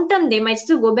long term they might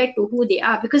still go back to who they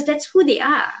are, because that's who they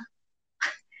are.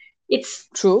 It's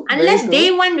true. Unless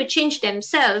they want to change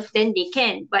themselves, then they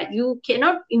can, but you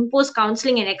cannot impose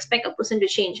counseling and expect a person to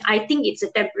change. I think it's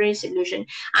a temporary solution.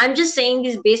 I'm just saying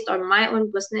this based on my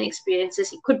own personal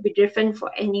experiences. It could be different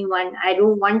for anyone. I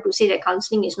don't want to say that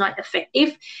counseling is not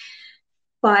effective,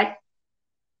 but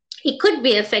it could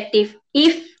be effective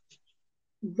if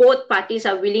both parties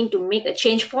are willing to make a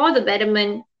change for the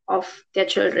betterment of their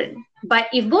children. But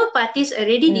if both parties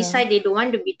already decide they don't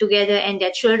want to be together and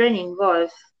their children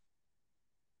involved,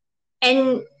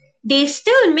 and they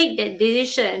still make that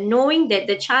decision knowing that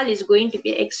the child is going to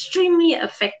be extremely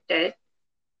affected,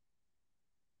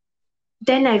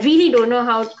 then I really don't know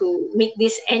how to make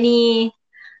this any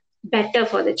better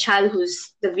for the child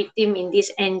who's the victim in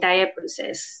this entire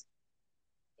process.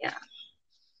 Yeah.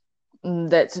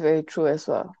 That's very true as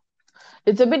well.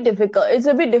 It's a bit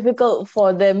difficult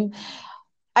for them.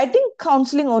 I think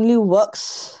counseling only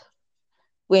works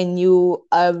when you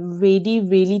are ready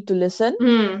really to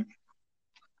listen.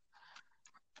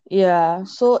 Yeah,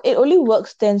 so it only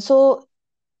works then. So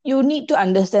you need to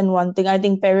understand one thing. I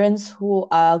think parents who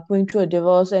are going through a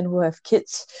divorce and who have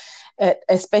kids at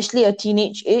especially a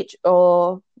teenage age,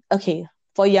 or okay,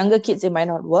 for younger kids it might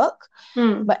not work,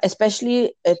 but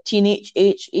especially a teenage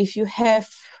age, if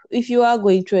you are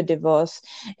going through a divorce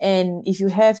and if you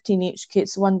have teenage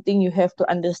kids, one thing you have to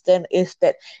understand is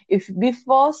that if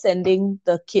before sending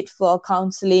the kid for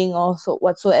counseling or so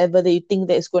whatsoever that you think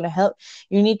that is going to help,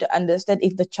 you need to understand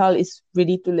if the child is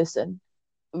ready to listen,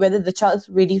 whether the child is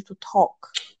ready to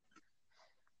talk.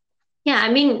 Yeah, I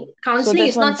mean, counseling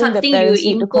is not something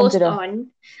you impose on.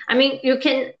 I mean, you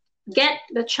can get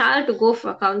the child to go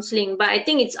for counseling, but I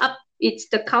think it's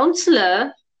the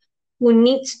counselor who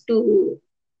needs to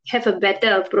have a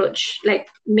better approach. Like,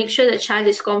 make sure the child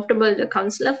is comfortable with the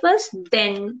counselor first,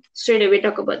 then straight away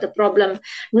talk about the problem.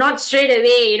 Not straight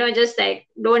away, just like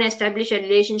don't establish a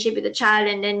relationship with the child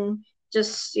and then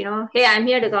just, hey, I'm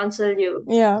here to counsel you.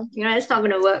 Yeah. It's not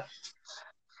going to work.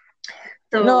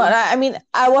 So, no, I mean,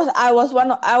 I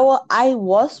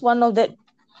was one of that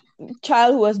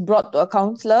child who was brought to a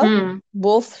counselor,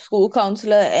 both school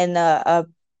counselor and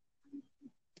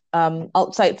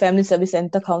outside family service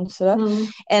center counselor,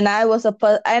 and I was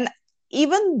and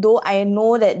even though I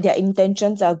know that their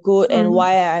intentions are good and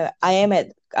why I am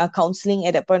at counseling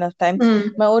at that point of time,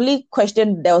 my only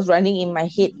question that was running in my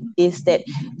head is that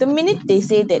the minute they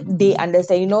say that they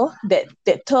understand, that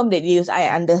term that they use, I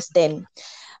understand.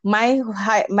 In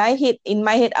my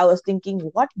head, I was thinking,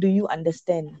 what do you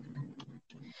understand?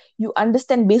 You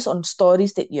understand based on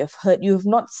stories that you have heard. You have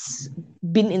not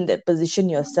been in that position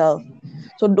yourself.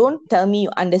 So don't tell me you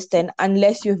understand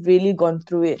unless you've really gone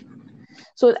through it.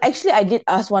 So actually, I did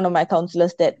ask one of my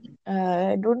counselors that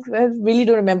I really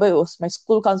don't remember. It was my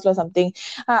school counselor or something.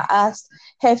 I asked,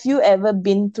 have you ever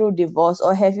been through divorce,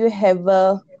 or have you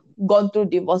ever gone through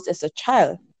divorce as a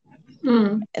child?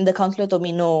 Mm. And the counselor told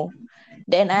me no.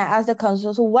 Then I asked the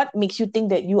counselor, so what makes you think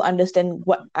that you understand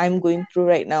what I'm going through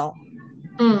right now?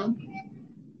 Mm.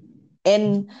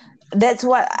 And that's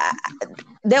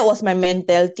that was my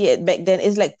mentality back then.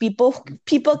 It's like people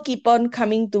keep on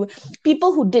coming to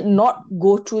people who did not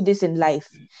go through this in life.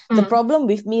 The Mm. problem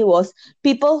with me was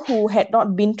people who had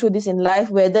not been through this in life,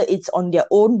 whether it's on their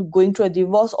own going through a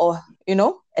divorce, or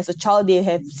as a child they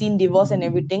have seen divorce and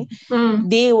everything. Mm.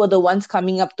 They were the ones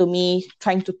coming up to me,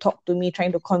 trying to talk to me,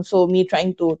 trying to console me,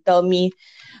 trying to tell me,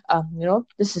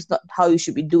 this is not how you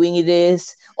should be doing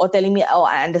it, or telling me, oh,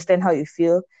 I understand how you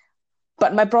feel.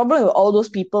 But my problem with all those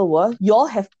people were, y'all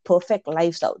have perfect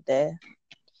lives out there.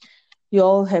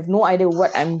 Y'all have no idea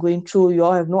what I'm going through.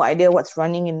 Y'all have no idea what's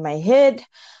running in my head.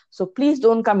 So please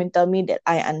don't come and tell me that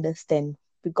I understand,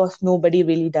 because nobody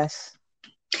really does.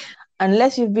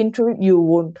 Unless you've been through it, you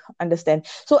won't understand.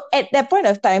 So at that point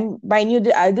of time, I knew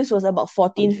that this was about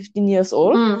 14, 15 years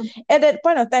old. Mm. At that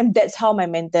point of time, that's how my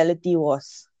mentality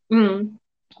was. Mm.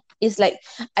 It's like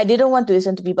I didn't want to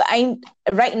listen to people.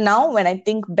 Right now, when I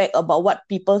think back about what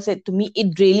people said to me,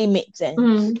 it really made sense.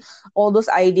 Mm. All those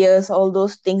ideas, all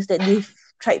those things that they've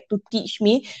tried to teach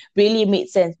me really made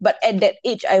sense. But at that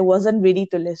age, I wasn't ready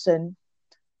to listen.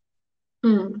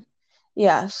 Mm.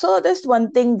 Yeah, so that's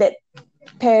one thing that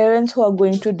parents who are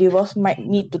going through divorce might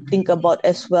need to think about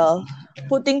as well.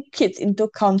 Putting kids into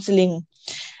counseling.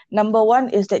 Number one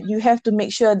is that you have to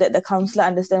make sure that the counselor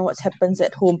understands what happens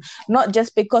at home. Not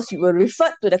just because you were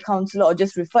referred to the counselor or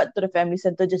just referred to the family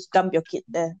center, just dump your kid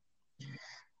there.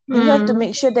 You have to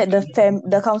make sure that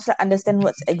the counselor understands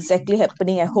what's exactly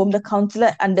happening at home. The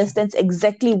counselor understands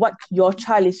exactly what your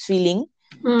child is feeling.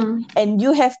 Mm. And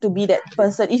you have to be that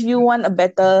person. If you want a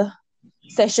better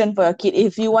session for your kid,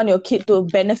 if you want your kid to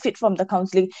benefit from the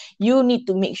counseling, you need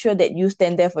to make sure that you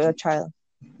stand there for your child.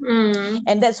 Mm.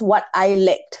 And that's what I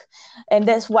lacked. And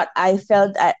that's what I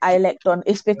felt I lacked on.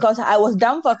 It's because I was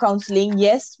down for counseling.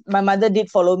 Yes, my mother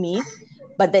did follow me,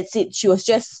 but that's it. She was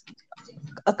just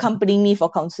accompanying me for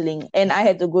counseling, and I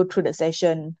had to go through the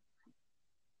session.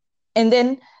 And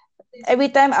then every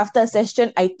time after a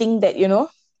session, I think that,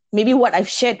 maybe what I've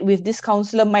shared with this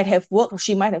counselor might have worked, or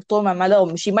she might have told my mother,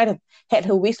 or she might have had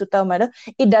her ways to tell my mother.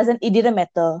 It didn't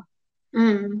matter.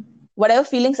 Mm. Whatever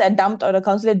feelings I dumped on the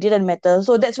counselor didn't matter.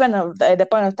 So that's when at the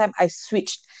point of time I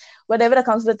switched. Whatever the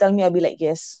counselor tell me, I'll be like,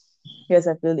 yes, I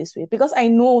feel this way. Because I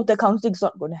know the counseling is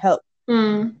not going to help.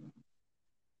 Mm.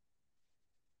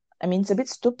 I mean, it's a bit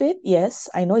stupid, yes.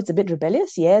 I know it's a bit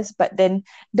rebellious, yes. But then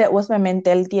that was my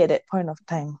mentality at that point of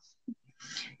time.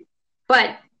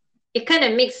 But it kind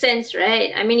of makes sense,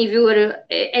 right? I mean, if you were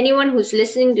anyone who's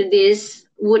listening to this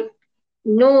would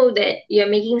know that you're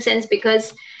making sense,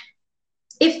 because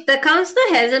if the counselor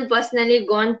hasn't personally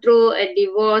gone through a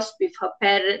divorce with her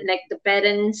parent, like the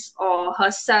parents or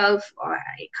herself, or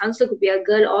a counselor could be a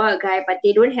girl or a guy, but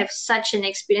they don't have such an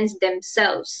experience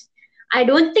themselves, I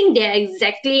don't think they're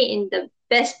exactly in the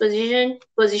best position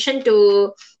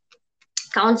to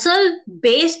counsel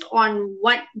based on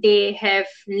what they have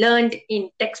learned in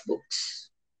textbooks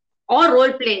or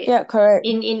role play. Yeah, correct.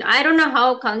 In I don't know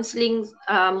how counseling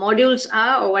modules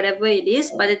are or whatever it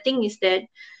is, but the thing is that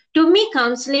to me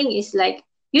counseling is like,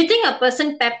 you think a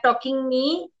person pep talking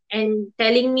me and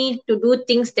telling me to do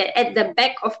things that at the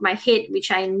back of my head,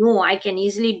 which I know I can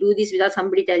easily do this without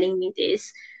somebody telling me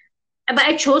this, but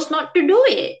I chose not to do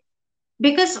it.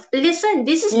 Because listen,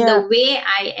 this is the way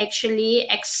I actually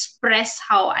express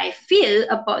how I feel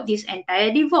about this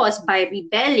entire divorce, by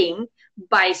rebelling,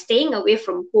 by staying away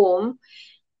from home.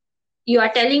 You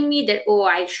are telling me that, oh,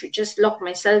 I should just lock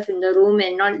myself in the room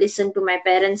and not listen to my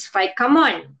parents fight. Come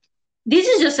on. This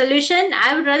is your solution.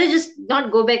 I would rather just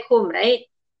not go back home, right?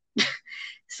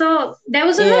 So there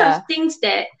was a lot of things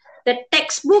that the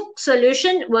textbook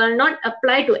solution will not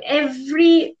apply to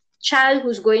every child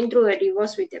who's going through a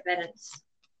divorce with their parents.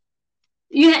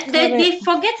 They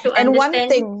forget to and understand. One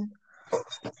thing,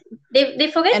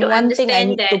 they forget to understand. One thing I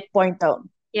need to point out.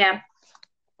 Yeah.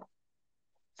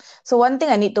 So one thing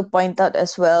I need to point out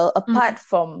as well, apart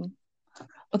from,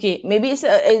 okay, maybe it's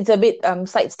a bit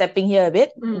sidestepping here a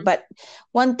bit, but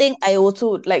one thing I also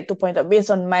would like to point out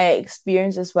based on my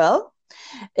experience as well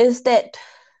is that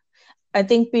I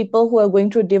think people who are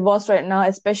going through divorce right now,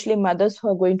 especially mothers who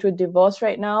are going through divorce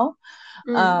right now,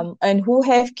 and who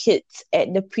have kids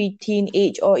at the preteen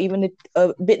age or even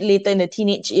a bit later in the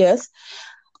teenage years,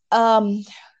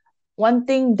 one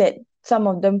thing that some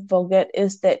of them forget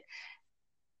is that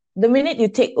the minute you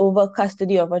take over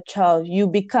custody of a child, you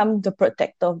become the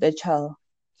protector of the child.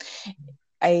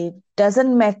 It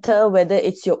doesn't matter whether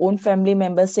it's your own family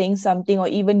member saying something or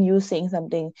even you saying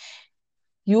something.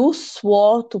 you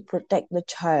swore to protect the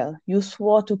child. You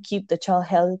swore to keep the child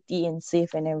healthy and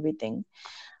safe and everything.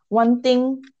 One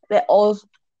thing that all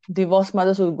divorced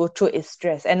mothers will go through is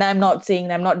stress. And I'm not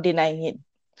denying it.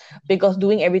 Because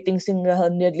doing everything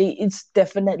single-handedly is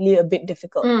definitely a bit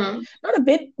difficult. Not a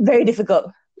bit, very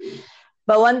difficult.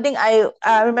 But one thing I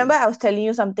remember I was telling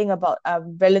you something about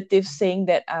relatives saying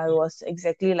that I was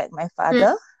exactly like my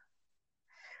father.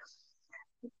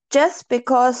 Just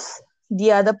because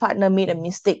the other partner made a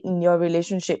mistake in your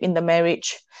relationship, in the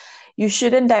marriage, you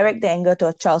shouldn't direct the anger to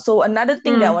a child. So another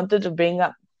thing that I wanted to bring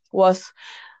up was,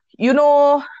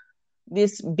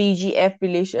 this BGF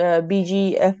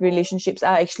relationships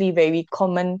are actually very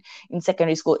common in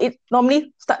secondary school. It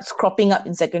normally starts cropping up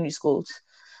in secondary schools.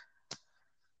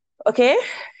 Okay?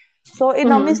 So it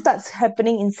normally starts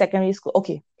happening in secondary school.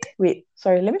 Okay, wait,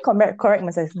 sorry, let me correct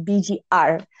myself.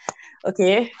 BGR.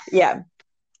 Okay, yeah.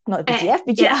 Not BGF,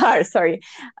 BGR, sorry.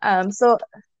 So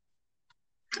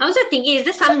I was thinking, is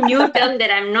this some new term that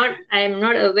I'm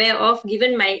not aware of?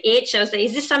 Given my age, I was like,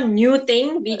 is this some new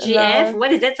thing? BGF?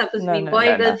 What is that supposed to be?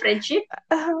 Boy girl friendship?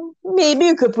 Maybe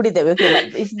you could put it that way. Okay,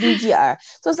 but it's BGR.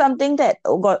 So something that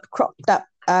got cropped up.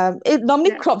 It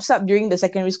normally crops up during the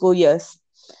secondary school years.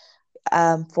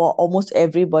 For almost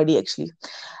everybody actually.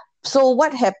 So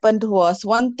what happened was,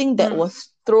 one thing that was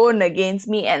thrown against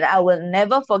me, and I will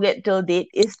never forget till date,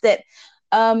 is that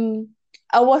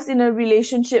I was in a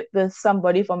relationship with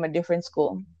somebody from a different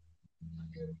school.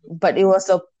 But it was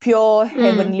a pure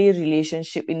heavenly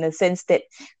relationship, in the sense that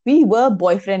we were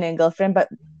boyfriend and girlfriend, but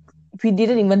we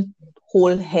didn't even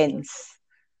hold hands.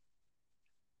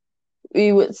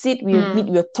 We would sit, we would meet,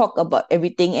 we would talk about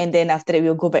everything, and then after that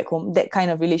we'll go back home. That kind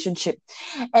of relationship.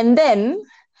 And then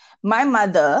my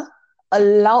mother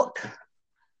allowed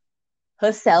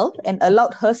herself and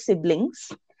allowed her siblings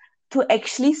to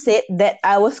actually say that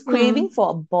I was craving for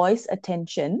a boy's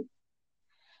attention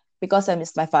because I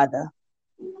missed my father.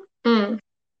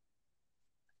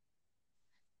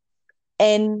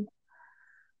 And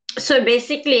so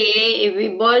basically, if we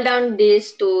boil down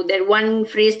this to that one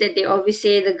phrase that they always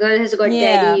say, the girl has got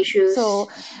daddy issues. So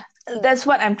that's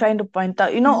what I'm trying to point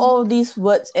out. All these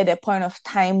words at that point of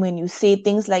time, when you say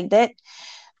things like that,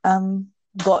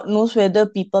 God knows whether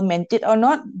people meant it or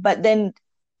not, but then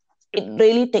it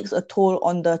really takes a toll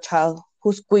on the child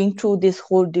who's going through this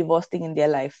whole divorce thing in their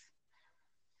life.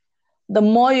 The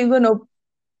more you're going to...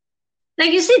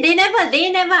 Like you see, they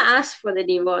never asked for the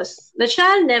divorce. The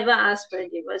child never asked for a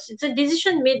divorce. It's a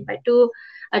decision made by two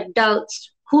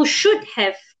adults who should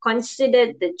have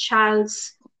considered the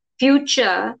child's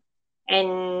future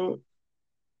and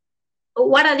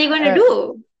what are they going to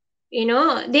do.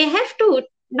 They have to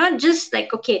not just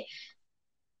like, okay,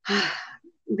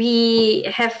 we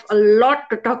have a lot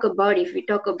to talk about if we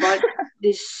talk about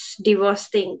this divorce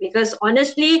thing, because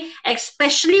honestly,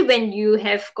 especially when you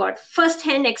have got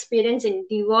first-hand experience in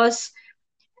divorce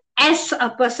as a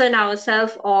person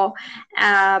ourselves, or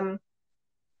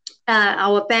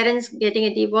our parents getting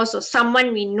a divorce, or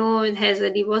someone we know has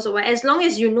a divorce, or as long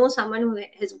as you know someone who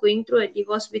is going through a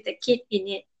divorce with a kid in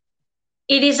it,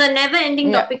 it is a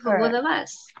never-ending topic for both of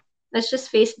us. Let's just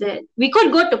face that. We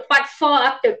could go to part 4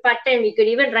 up to part 10. We could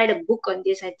even write a book on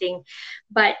this, I think.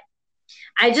 But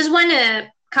I just want to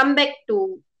come back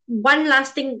to one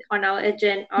last thing on our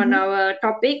agenda, on our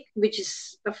topic, which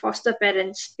is the foster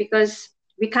parents, because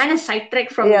we kind of sidetrack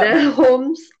from the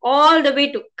homes all the way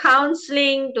to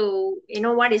counseling, to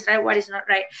what is right, what is not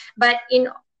right. But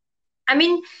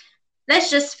let's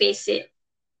just face it.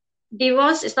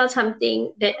 Divorce is not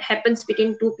something that happens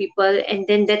between two people and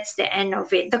then that's the end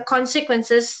of it. The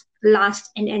consequences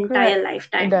last an entire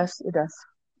lifetime. It does.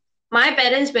 My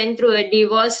parents went through a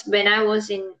divorce when I was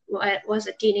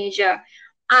a teenager.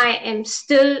 I am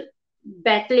still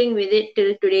battling with it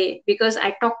till today because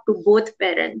I talk to both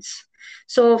parents.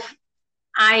 So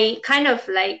I kind of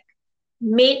like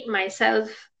made myself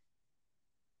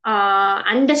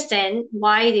understand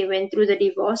why they went through the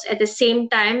divorce. At the same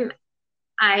time,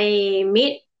 I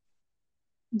made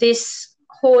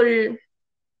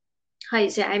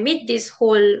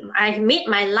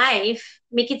my life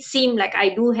make it seem like I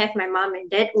do have my mom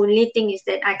and dad. Only thing is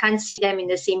that I can't see them in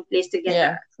the same place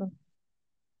together.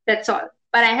 That's all.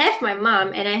 But I have my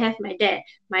mom and I have my dad.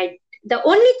 The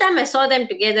only time I saw them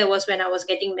together was when I was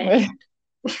getting married.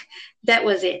 That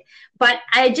was it. But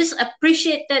I just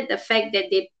appreciated the fact that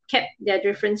they kept their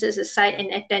differences aside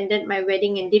and attended my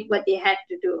wedding and did what they had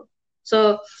to do.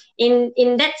 So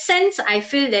in that sense, I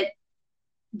feel that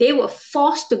they were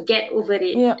forced to get over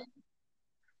it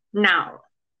now.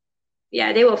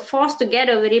 Yeah, they were forced to get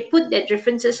over it, put their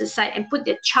differences aside and put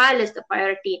their child as the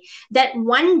priority. That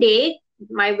one day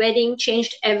my wedding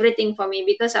changed everything for me,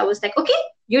 because I was like, okay,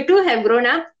 you two have grown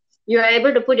up. You are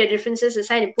able to put your differences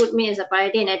aside and put me as a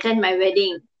priority and attend my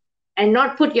wedding, and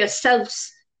not put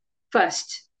yourselves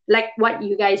first, like what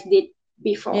you guys did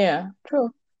before. Yeah,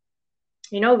 true.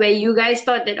 Where you guys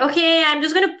thought that, okay, I'm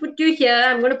just going to put you here,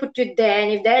 I'm going to put you there,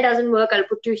 and if that doesn't work, I'll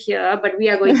put you here, but we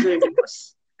are going through a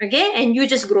divorce. Okay? And you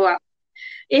just grow up.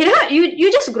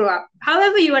 You just grow up.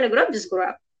 However you want to grow up, just grow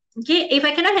up. Okay? If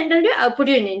I cannot handle you, I'll put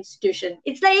you in an institution.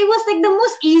 It was like the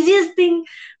most easiest thing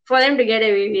for them to get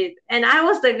away with. And I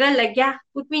was the girl, like, yeah,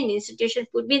 put me in an institution,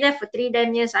 put me there for 3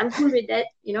 damn years. I'm cool with that.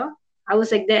 I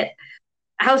was like that.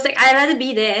 I was like, I'd rather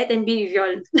be there than be with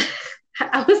y'all.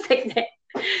 I was like that.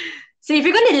 So if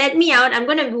you're going to let me out, I'm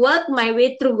going to work my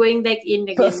way through going back in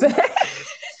again.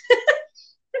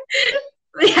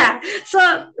 Yeah.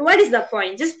 So what is the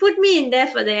point? Just put me in there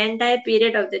for the entire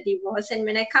period of the divorce. And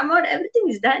when I come out, everything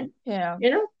is done. Yeah.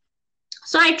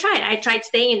 So I tried. I tried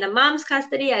staying in the mom's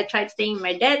custody. I tried staying in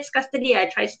my dad's custody. I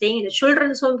tried staying in the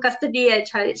children's home custody. I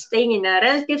tried staying in a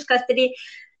relative's custody.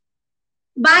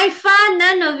 By far,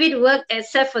 none of it worked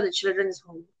except for the children's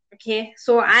home. Okay.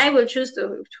 So I will choose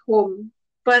the home.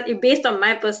 But based on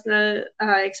my personal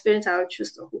experience, I will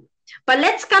choose the home. But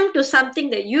let's come to something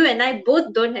that you and I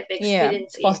both don't have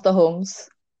experience in. Foster homes.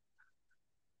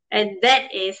 And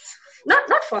that is not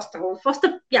foster home,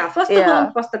 foster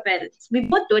home, foster parents. We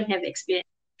both don't have experience.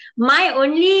 My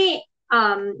only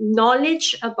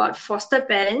knowledge about foster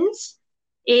parents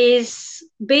is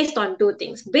based on 2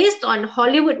 things. Based on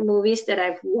Hollywood movies that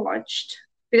I've watched,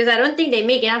 because I don't think they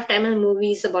make enough Tamil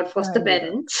movies about foster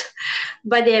parents,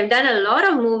 but they have done a lot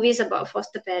of movies about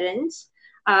foster parents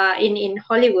in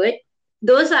Hollywood.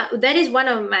 That is one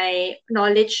of my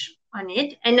knowledge on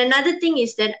it. And another thing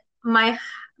is that my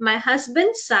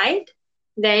husband's side,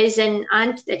 there is an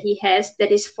aunt that he has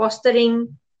that is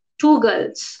fostering 2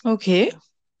 girls. Okay.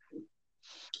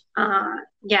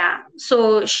 Yeah.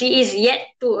 So she is yet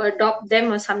to adopt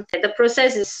them or something. The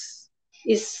process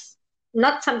is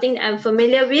not something I'm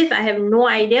familiar with. I have no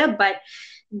idea, but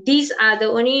these are the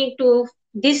only 2.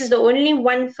 This is the only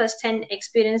one first-hand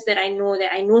experience that I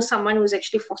know someone who's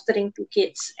actually fostering 2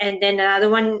 kids. And then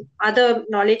other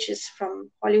knowledge is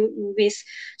from Hollywood movies.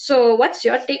 So what's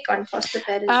your take on foster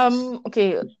parents?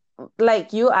 Okay.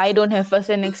 Like you, I don't have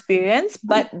first-hand experience,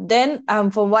 but then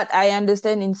from what I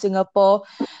understand in Singapore,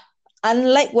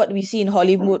 unlike what we see in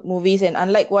Hollywood movies and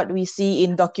unlike what we see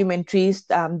in documentaries,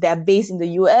 they're based in the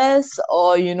US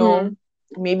or,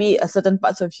 maybe a certain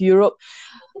parts of Europe.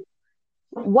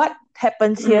 What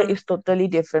happens here is totally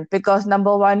different because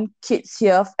number one, kids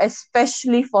here,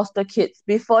 especially foster kids,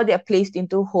 before they're placed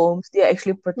into homes, they're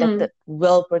actually protected,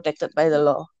 well protected by the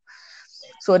law.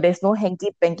 So there's no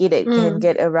hanky-panky that can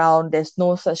get around. There's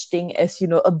no such thing as,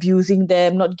 abusing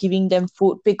them, not giving them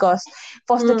food, because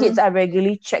foster kids are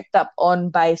regularly checked up on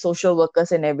by social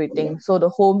workers and everything. So the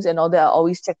homes and all that are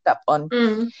always checked up on.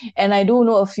 And I do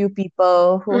know a few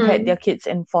people who had their kids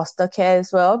in foster care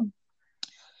as well.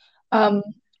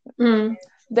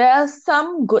 There are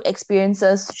some good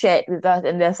experiences shared with us,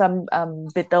 and there are some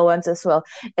bitter ones as well.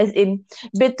 As in,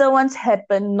 bitter ones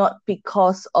happen not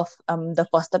because of the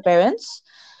foster parents,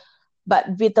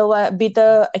 but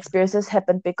bitter experiences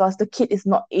happen because the kid is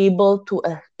not able to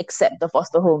accept the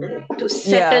foster home, to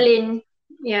settle in.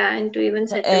 Yeah, and to even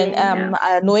settle in. And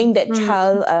knowing that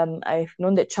child, I've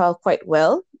known that child quite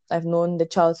well. I've known the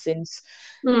child since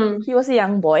he was a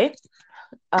young boy.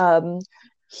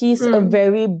 He's a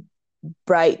very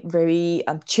bright, very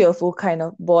cheerful kind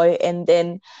of boy, and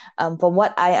then from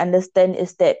what I understand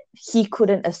is that he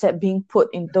couldn't accept being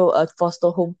put into a foster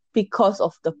home because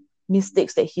of the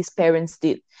mistakes that his parents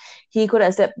did. He could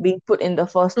accept being put in the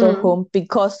foster home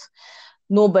because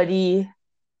he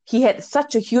had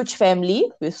such a huge family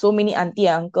with so many auntie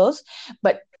and uncles,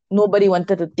 but nobody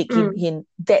wanted to take him in.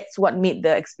 That's what made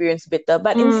the experience bitter.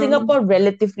 But in Singapore,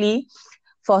 relatively,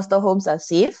 foster homes are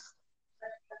safe.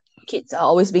 Kids are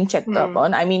always being checked up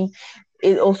on. I mean,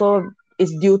 it also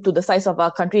is due to the size of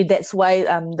our country. That's why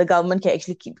the government can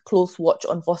actually keep close watch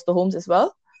on foster homes as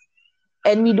well.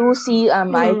 And we do see,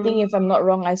 I think if I'm not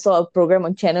wrong, I saw a program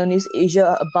on Channel News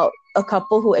Asia about a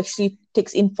couple who actually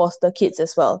takes in foster kids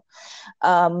as well.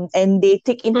 And they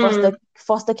take in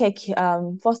foster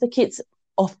kids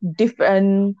of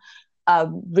different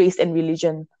race and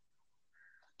religion.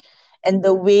 And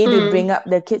the way they bring up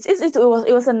their kids, it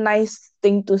was a nice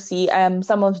thing to see.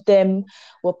 Some of them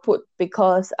were put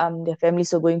because their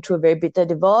families were going through a very bitter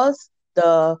divorce.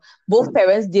 Both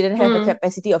parents didn't have the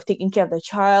capacity of taking care of the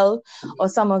child, or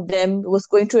some of them was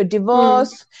going through a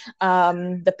divorce.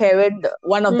 One of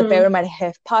the parent might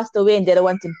have passed away and the other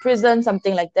one's in prison,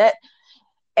 something like that.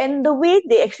 And the way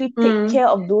they actually take Mm. care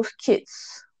of those kids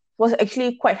was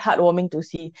actually quite heartwarming to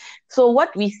see. So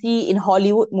what we see in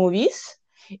Hollywood movies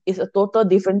is a total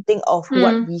different thing of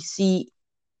what Mm. we see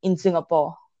in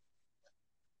Singapore,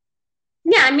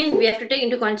 Yeah, I mean, we have to take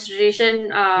into consideration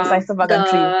the size of our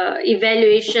country. the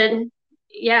evaluation,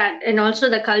 yeah, and also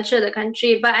the culture of the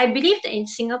country. But I believe that in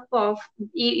Singapore,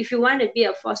 if you want to be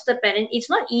a foster parent, it's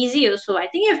not easy also. I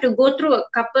think you have to go through a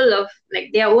couple of like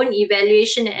their own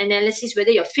evaluation and analysis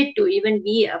whether you're fit to even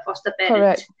be a foster parent,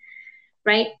 Correct.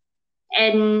 right?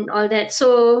 And all that.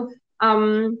 So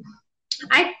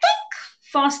I think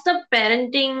foster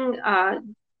parenting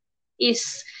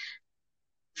is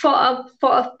for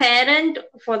a parent,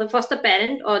 for the foster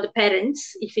parent or the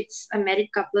parents, if it's a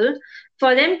married couple,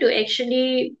 for them to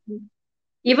actually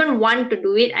even want to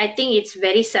do it, I think it's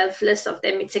very selfless of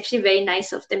them. It's actually very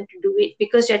nice of them to do it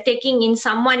because you're taking in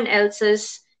someone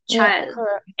else's Yep, child,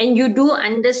 correct. and you do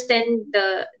understand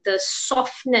the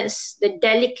softness, the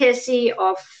delicacy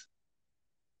of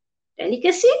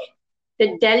delicacy,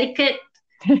 the delicate.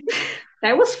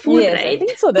 That was food, Yes, I right?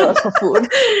 think so. That was for food.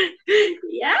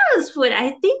 Yeah, it was food. I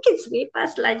think it's way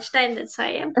past lunchtime. That's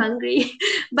why I'm hungry.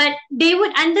 But they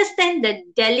would understand the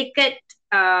delicate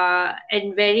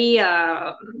and very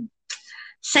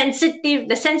sensitive,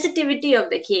 the sensitivity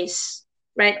of the case,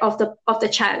 right? Of the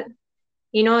child.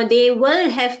 You know, they will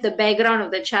have the background of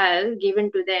the child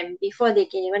given to them before they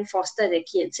can even foster the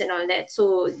kids and all that.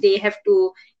 So they have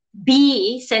to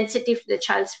be sensitive to the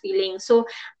child's feelings. So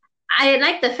I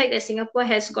like the fact that Singapore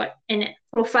has got an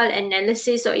profile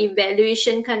analysis or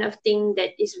evaluation kind of thing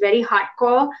that is very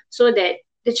hardcore, so that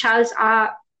the childs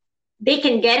are, they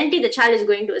can guarantee the child is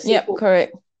going to a safe Yep, home,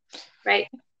 correct. right?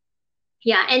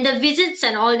 Yeah, and the visits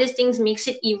and all these things makes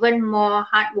it even more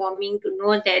heartwarming to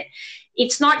know that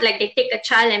it's not like they take a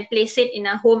child and place it in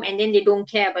a home and then they don't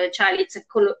care about the child. It's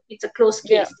a closed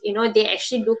Yeah. case. You know, they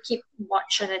actually do keep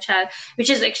watch on the child,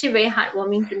 which is actually very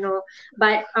heartwarming to know.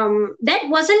 But that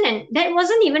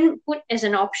wasn't even put as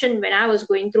an option when I was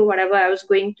going through whatever I was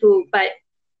going through. But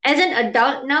as an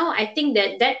adult now, I think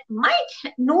that might,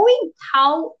 knowing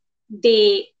how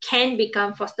they can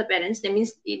become foster parents, that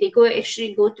means they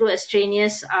actually go through a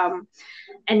strenuous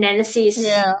analysis,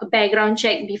 Yeah. a background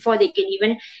check before they can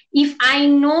even, if I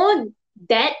know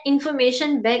that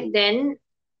information back then,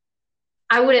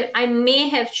 I may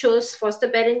have chose foster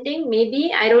parenting,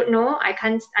 maybe, I don't know, I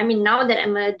can't, I mean, now that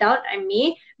I'm an adult, I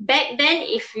may. Back then,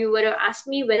 if you were to ask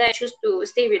me whether I choose to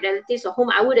stay with relatives or home,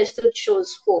 I would have still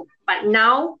chose home. But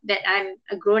now that I'm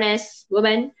a grown-ass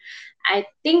woman, I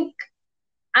think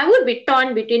I would be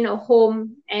torn between a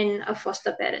home and a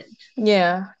foster parent.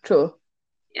 Yeah, true.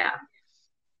 Yeah.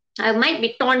 I might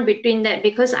be torn between that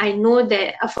because I know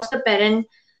that a foster parent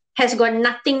has got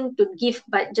nothing to give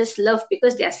but just love,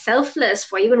 because they are selfless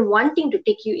for even wanting to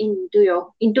take you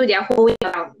into their home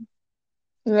around,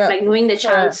 Yeah, like knowing the correct.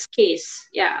 child's case.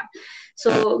 Yeah.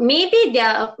 So maybe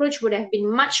their approach would have been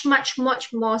much, much,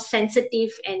 much more sensitive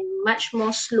and much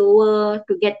more slower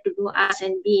to get to know us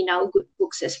and be in our good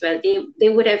books as well. They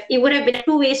would have, it would have been a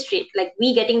two-way street, like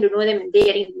we getting to know them and they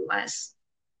getting to know us.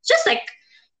 Just like,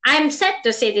 I'm sad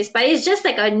to say this, but it's just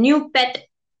like a new pet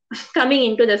coming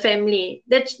into the family.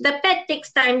 The pet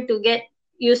takes time to get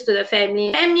used to the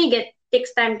family.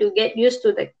 Takes time to get used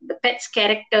to the pet's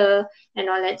character and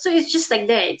all that. So it's just like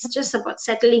that. It's just about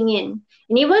settling in.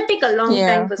 And it will take a long time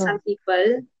Yeah, for true. some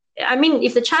people. I mean,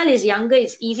 if the child is younger,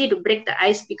 it's easy to break the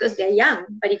ice because they're young.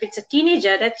 But if it's a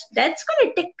teenager, that's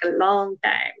gonna take a long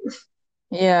time.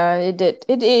 Yeah, it did.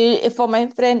 It for my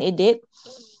friend it did.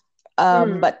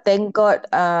 But thank God,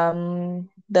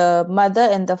 the mother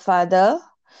and the father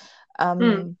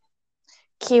Mm.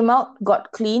 came out,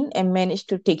 got clean, and managed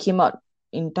to take him out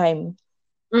in time.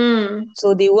 Mm.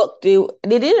 So they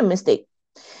did a mistake.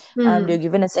 They were Mm.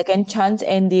 given a second chance,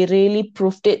 and they really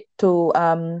proved it to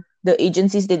the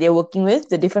agencies that they're working with,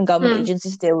 the different government Mm.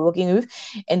 agencies they're working with,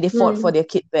 and they fought for Mm. their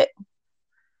kid back.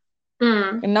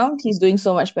 Mm. And now he's doing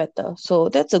so much better. So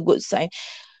that's a good sign.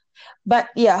 But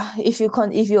yeah, if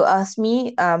you ask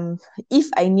me, if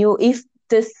I knew, if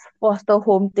this foster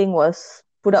home thing was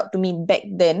put out to me back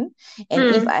then, and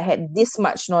if Mm. I had this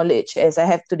much knowledge as I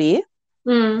have today,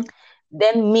 Mm.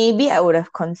 then maybe I would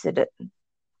have considered.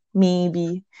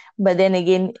 Maybe. But then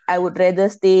again, I would rather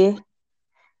stay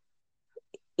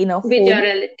in a With your home.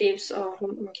 relatives or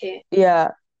okay.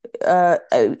 Yeah.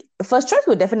 First choice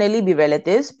would definitely be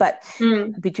relatives, but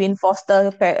Mm. between foster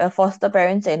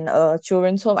parents and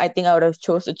children's home, I think I would have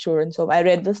chose a children's home. I'd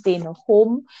rather stay in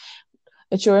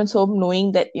a children's home,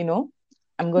 knowing that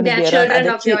I'm going to There are be around children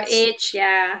other of your kids. age,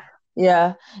 yeah.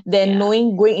 Yeah. Then Yeah.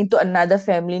 knowing going into another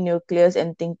family nucleus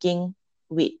and thinking,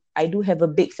 wait, I do have a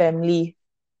big family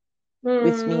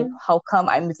with me. How come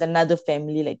I'm with another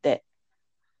family like that?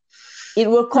 It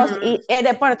will cause it, at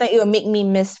that point of time, it will make me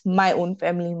miss my own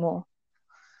family more.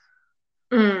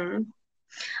 And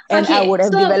I would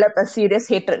have developed a serious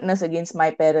hatredness against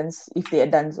my parents if they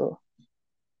had done so.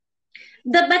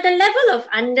 But the level of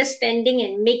understanding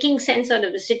and making sense out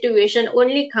of the situation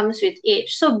only comes with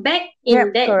age. So back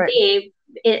in that correct. day,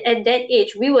 at that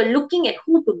age, we were looking at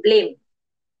who to blame.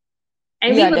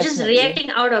 And we were just reacting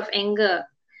out of anger.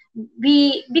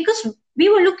 Because we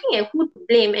were looking at who to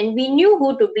blame, and we knew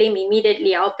who to blame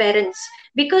immediately, our parents,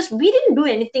 because we didn't do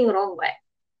anything wrong, right?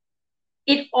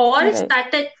 It all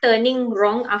started turning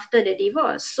wrong after the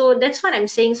divorce. So that's what I'm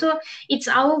saying. So it's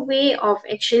our way of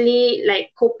actually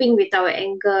like coping with our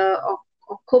anger, or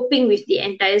coping with the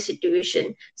entire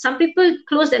situation. Some people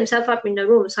close themselves up in the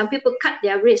room. Some people cut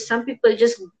their wrists. Some people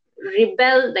just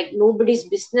rebel like nobody's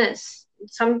business.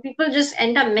 Some people just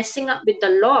end up messing up with the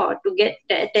law to get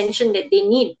the attention that they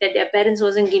need, that their parents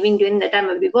wasn't giving during the time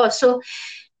of divorce. So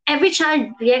every child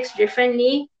reacts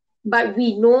differently, but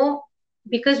we know,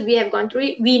 because we have gone through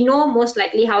it, we know most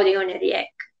likely how they're going to react.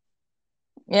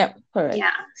 Yeah, correct.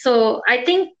 Yeah. So I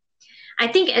think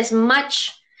as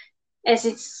much as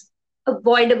it's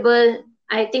avoidable,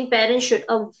 I think parents should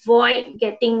avoid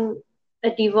getting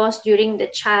a divorce during the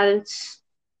child's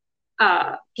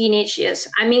teenage years.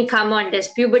 I mean, come on, there's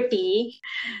puberty,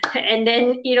 and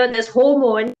then there's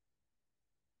hormone.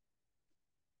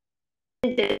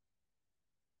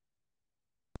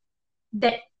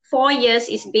 That 4 years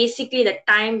is basically the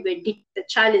time where the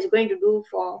child is going to do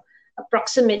for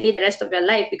approximately the rest of your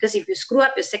life. Because if you screw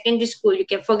up your secondary school, you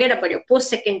can forget about your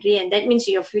post-secondary, and that means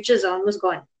your future is almost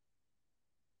gone.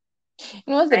 You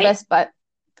know what's the best part?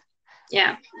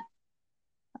 Yeah.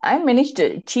 I managed to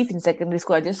achieve in secondary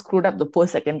school. I just screwed up the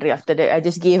post-secondary after that. I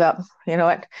just gave up. You know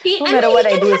what? No matter what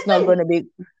I do, it's not going to be...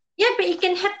 Yeah, but it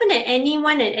can happen at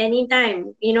anyone at any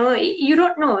time. You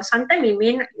don't know. Sometimes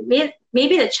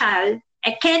maybe the child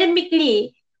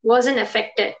academically wasn't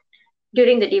affected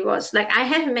during the divorce. Like, I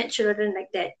have met children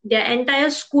like that. Their entire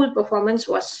school performance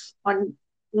was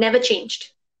never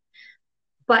changed.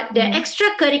 But their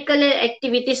extracurricular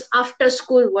activities after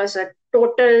school was a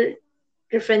total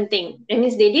different thing. That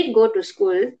means they did go to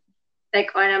school,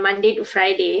 like on a Monday to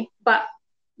Friday, but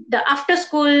the after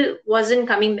school wasn't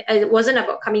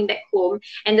about coming back home,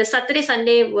 and the Saturday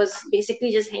Sunday was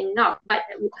basically just hanging out. But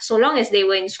so long as they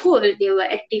were in school, they were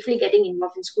actively getting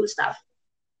involved in school stuff.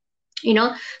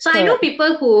 So I know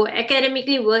people who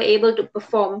academically were able to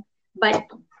perform, but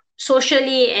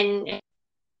socially and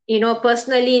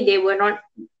personally they were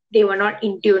not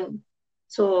in tune.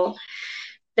 So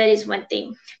that is one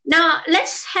thing. Now,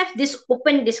 let's have this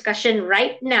open discussion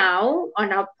right now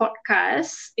on our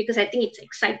podcast, because I think it's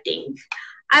exciting.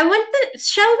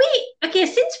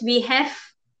 Since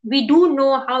we do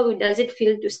know how does it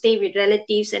feel to stay with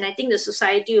relatives, and I think the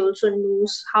society also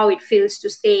knows how it feels to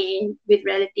stay with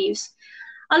relatives.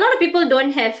 A lot of people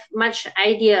don't have much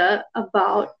idea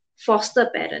about foster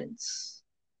parents.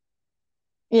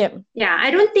 Yeah, I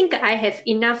don't think I have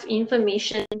enough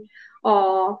information,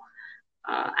 or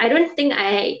I don't think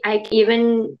I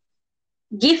even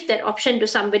give that option to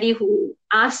somebody who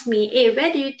asks me, hey,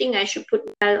 where do you think I should put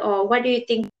my child, or what do you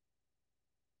think?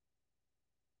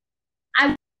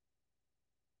 I'm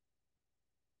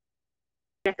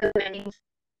recommending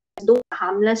do a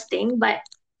harmless thing, but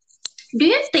do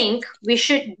you think we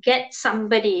should get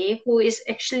somebody who is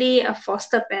actually a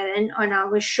foster parent on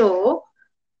our show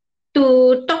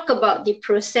to talk about the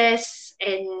process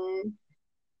and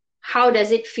how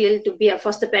does it feel to be a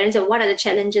foster parent, and what are the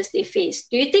challenges they face?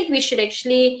 Do you think we should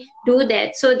actually do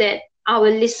that so that our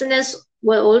listeners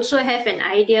will also have an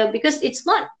idea? Because it's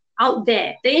not out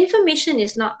there. The information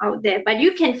is not out there, but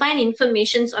you can find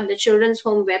information on the Children's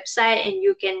Home website, and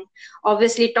you can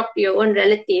obviously talk to your own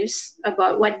relatives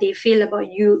about what they feel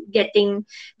about you getting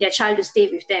their child to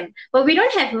stay with them. But we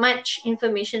don't have much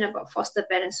information about foster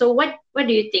parents. So what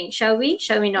do you think? Shall we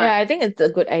not? Yeah, I think it's a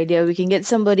good idea. We can get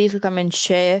somebody to come and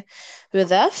share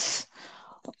with us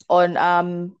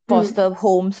on foster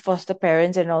homes, foster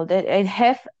parents and all that, and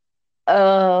have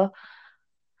a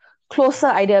closer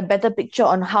idea, a better picture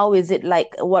on how is it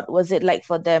like, what was it like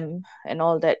for them and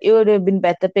all that. It would have been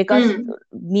better because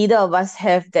neither of us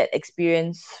have that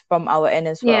experience from our end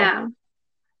as well.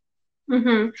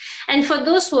 Yeah. And for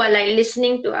those who are like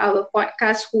listening to our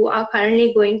podcast who are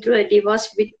currently going through a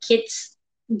divorce with kids,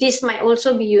 this might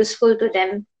also be useful to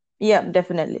them. Yeah,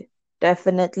 definitely.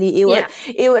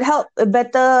 It would help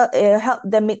help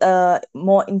them make a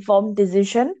more informed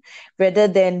decision rather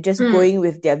than just going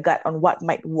with their gut on what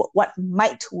might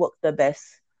work the best.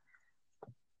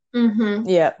 Mm-hmm.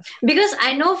 Yeah. Because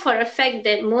I know for a fact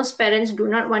that most parents do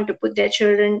not want to put their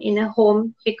children in a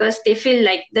home because they feel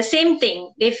like the same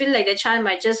thing. They feel like the child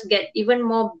might just get even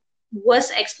more worse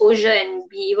exposure and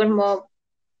be even more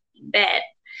bad.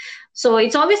 So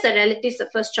it's always the relatives the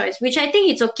first choice, which I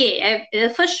think it's okay. The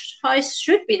first choice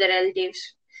should be the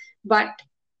relatives, but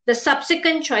the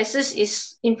subsequent choices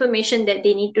is information that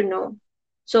they need to know.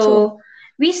 So True.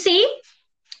 we see.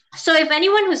 So if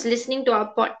anyone who's listening to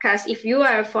our podcast, if you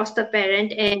are a foster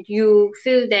parent and you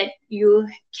feel that you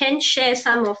can share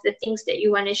some of the things that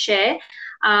you want to share,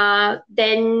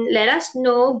 then let us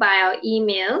know by our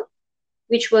email,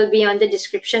 which will be on the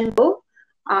description below.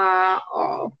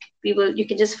 Or you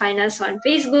can just find us on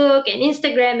Facebook and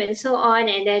Instagram and so on,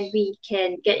 and then we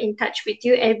can get in touch with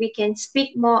you and we can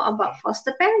speak more about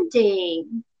foster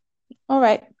parenting. All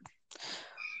right.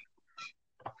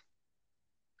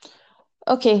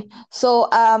 Okay, so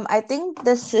I think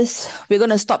we're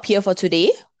gonna stop here for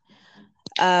today.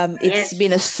 It's Yes.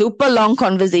 been a super long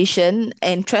conversation,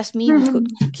 and trust me, we could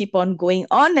keep on going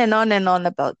on and on and on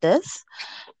about this.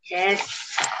 Yes.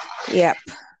 Yep.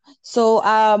 So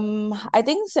I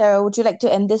think, Sarah, would you like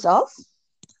to end this off?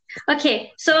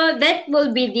 Okay, so that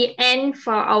will be the end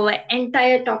for our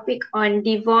entire topic on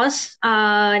divorce.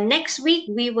 Next week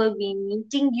we will be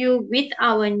meeting you with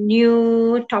our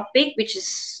new topic, which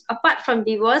is apart from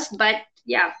divorce, but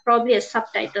yeah, probably a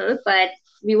subtitle, but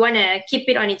we want to keep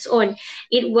it on its own.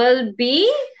 It will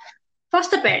be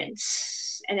foster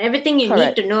parents and everything you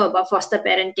need Correct. to know about foster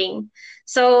parenting.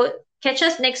 So catch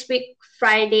us next week,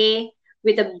 Friday,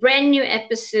 with a brand new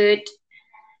episode.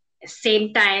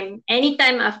 Same time,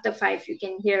 anytime after 5, you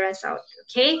can hear us out.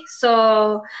 Okay,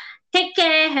 so take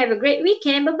care, have a great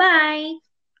weekend, bye bye.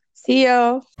 See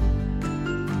you.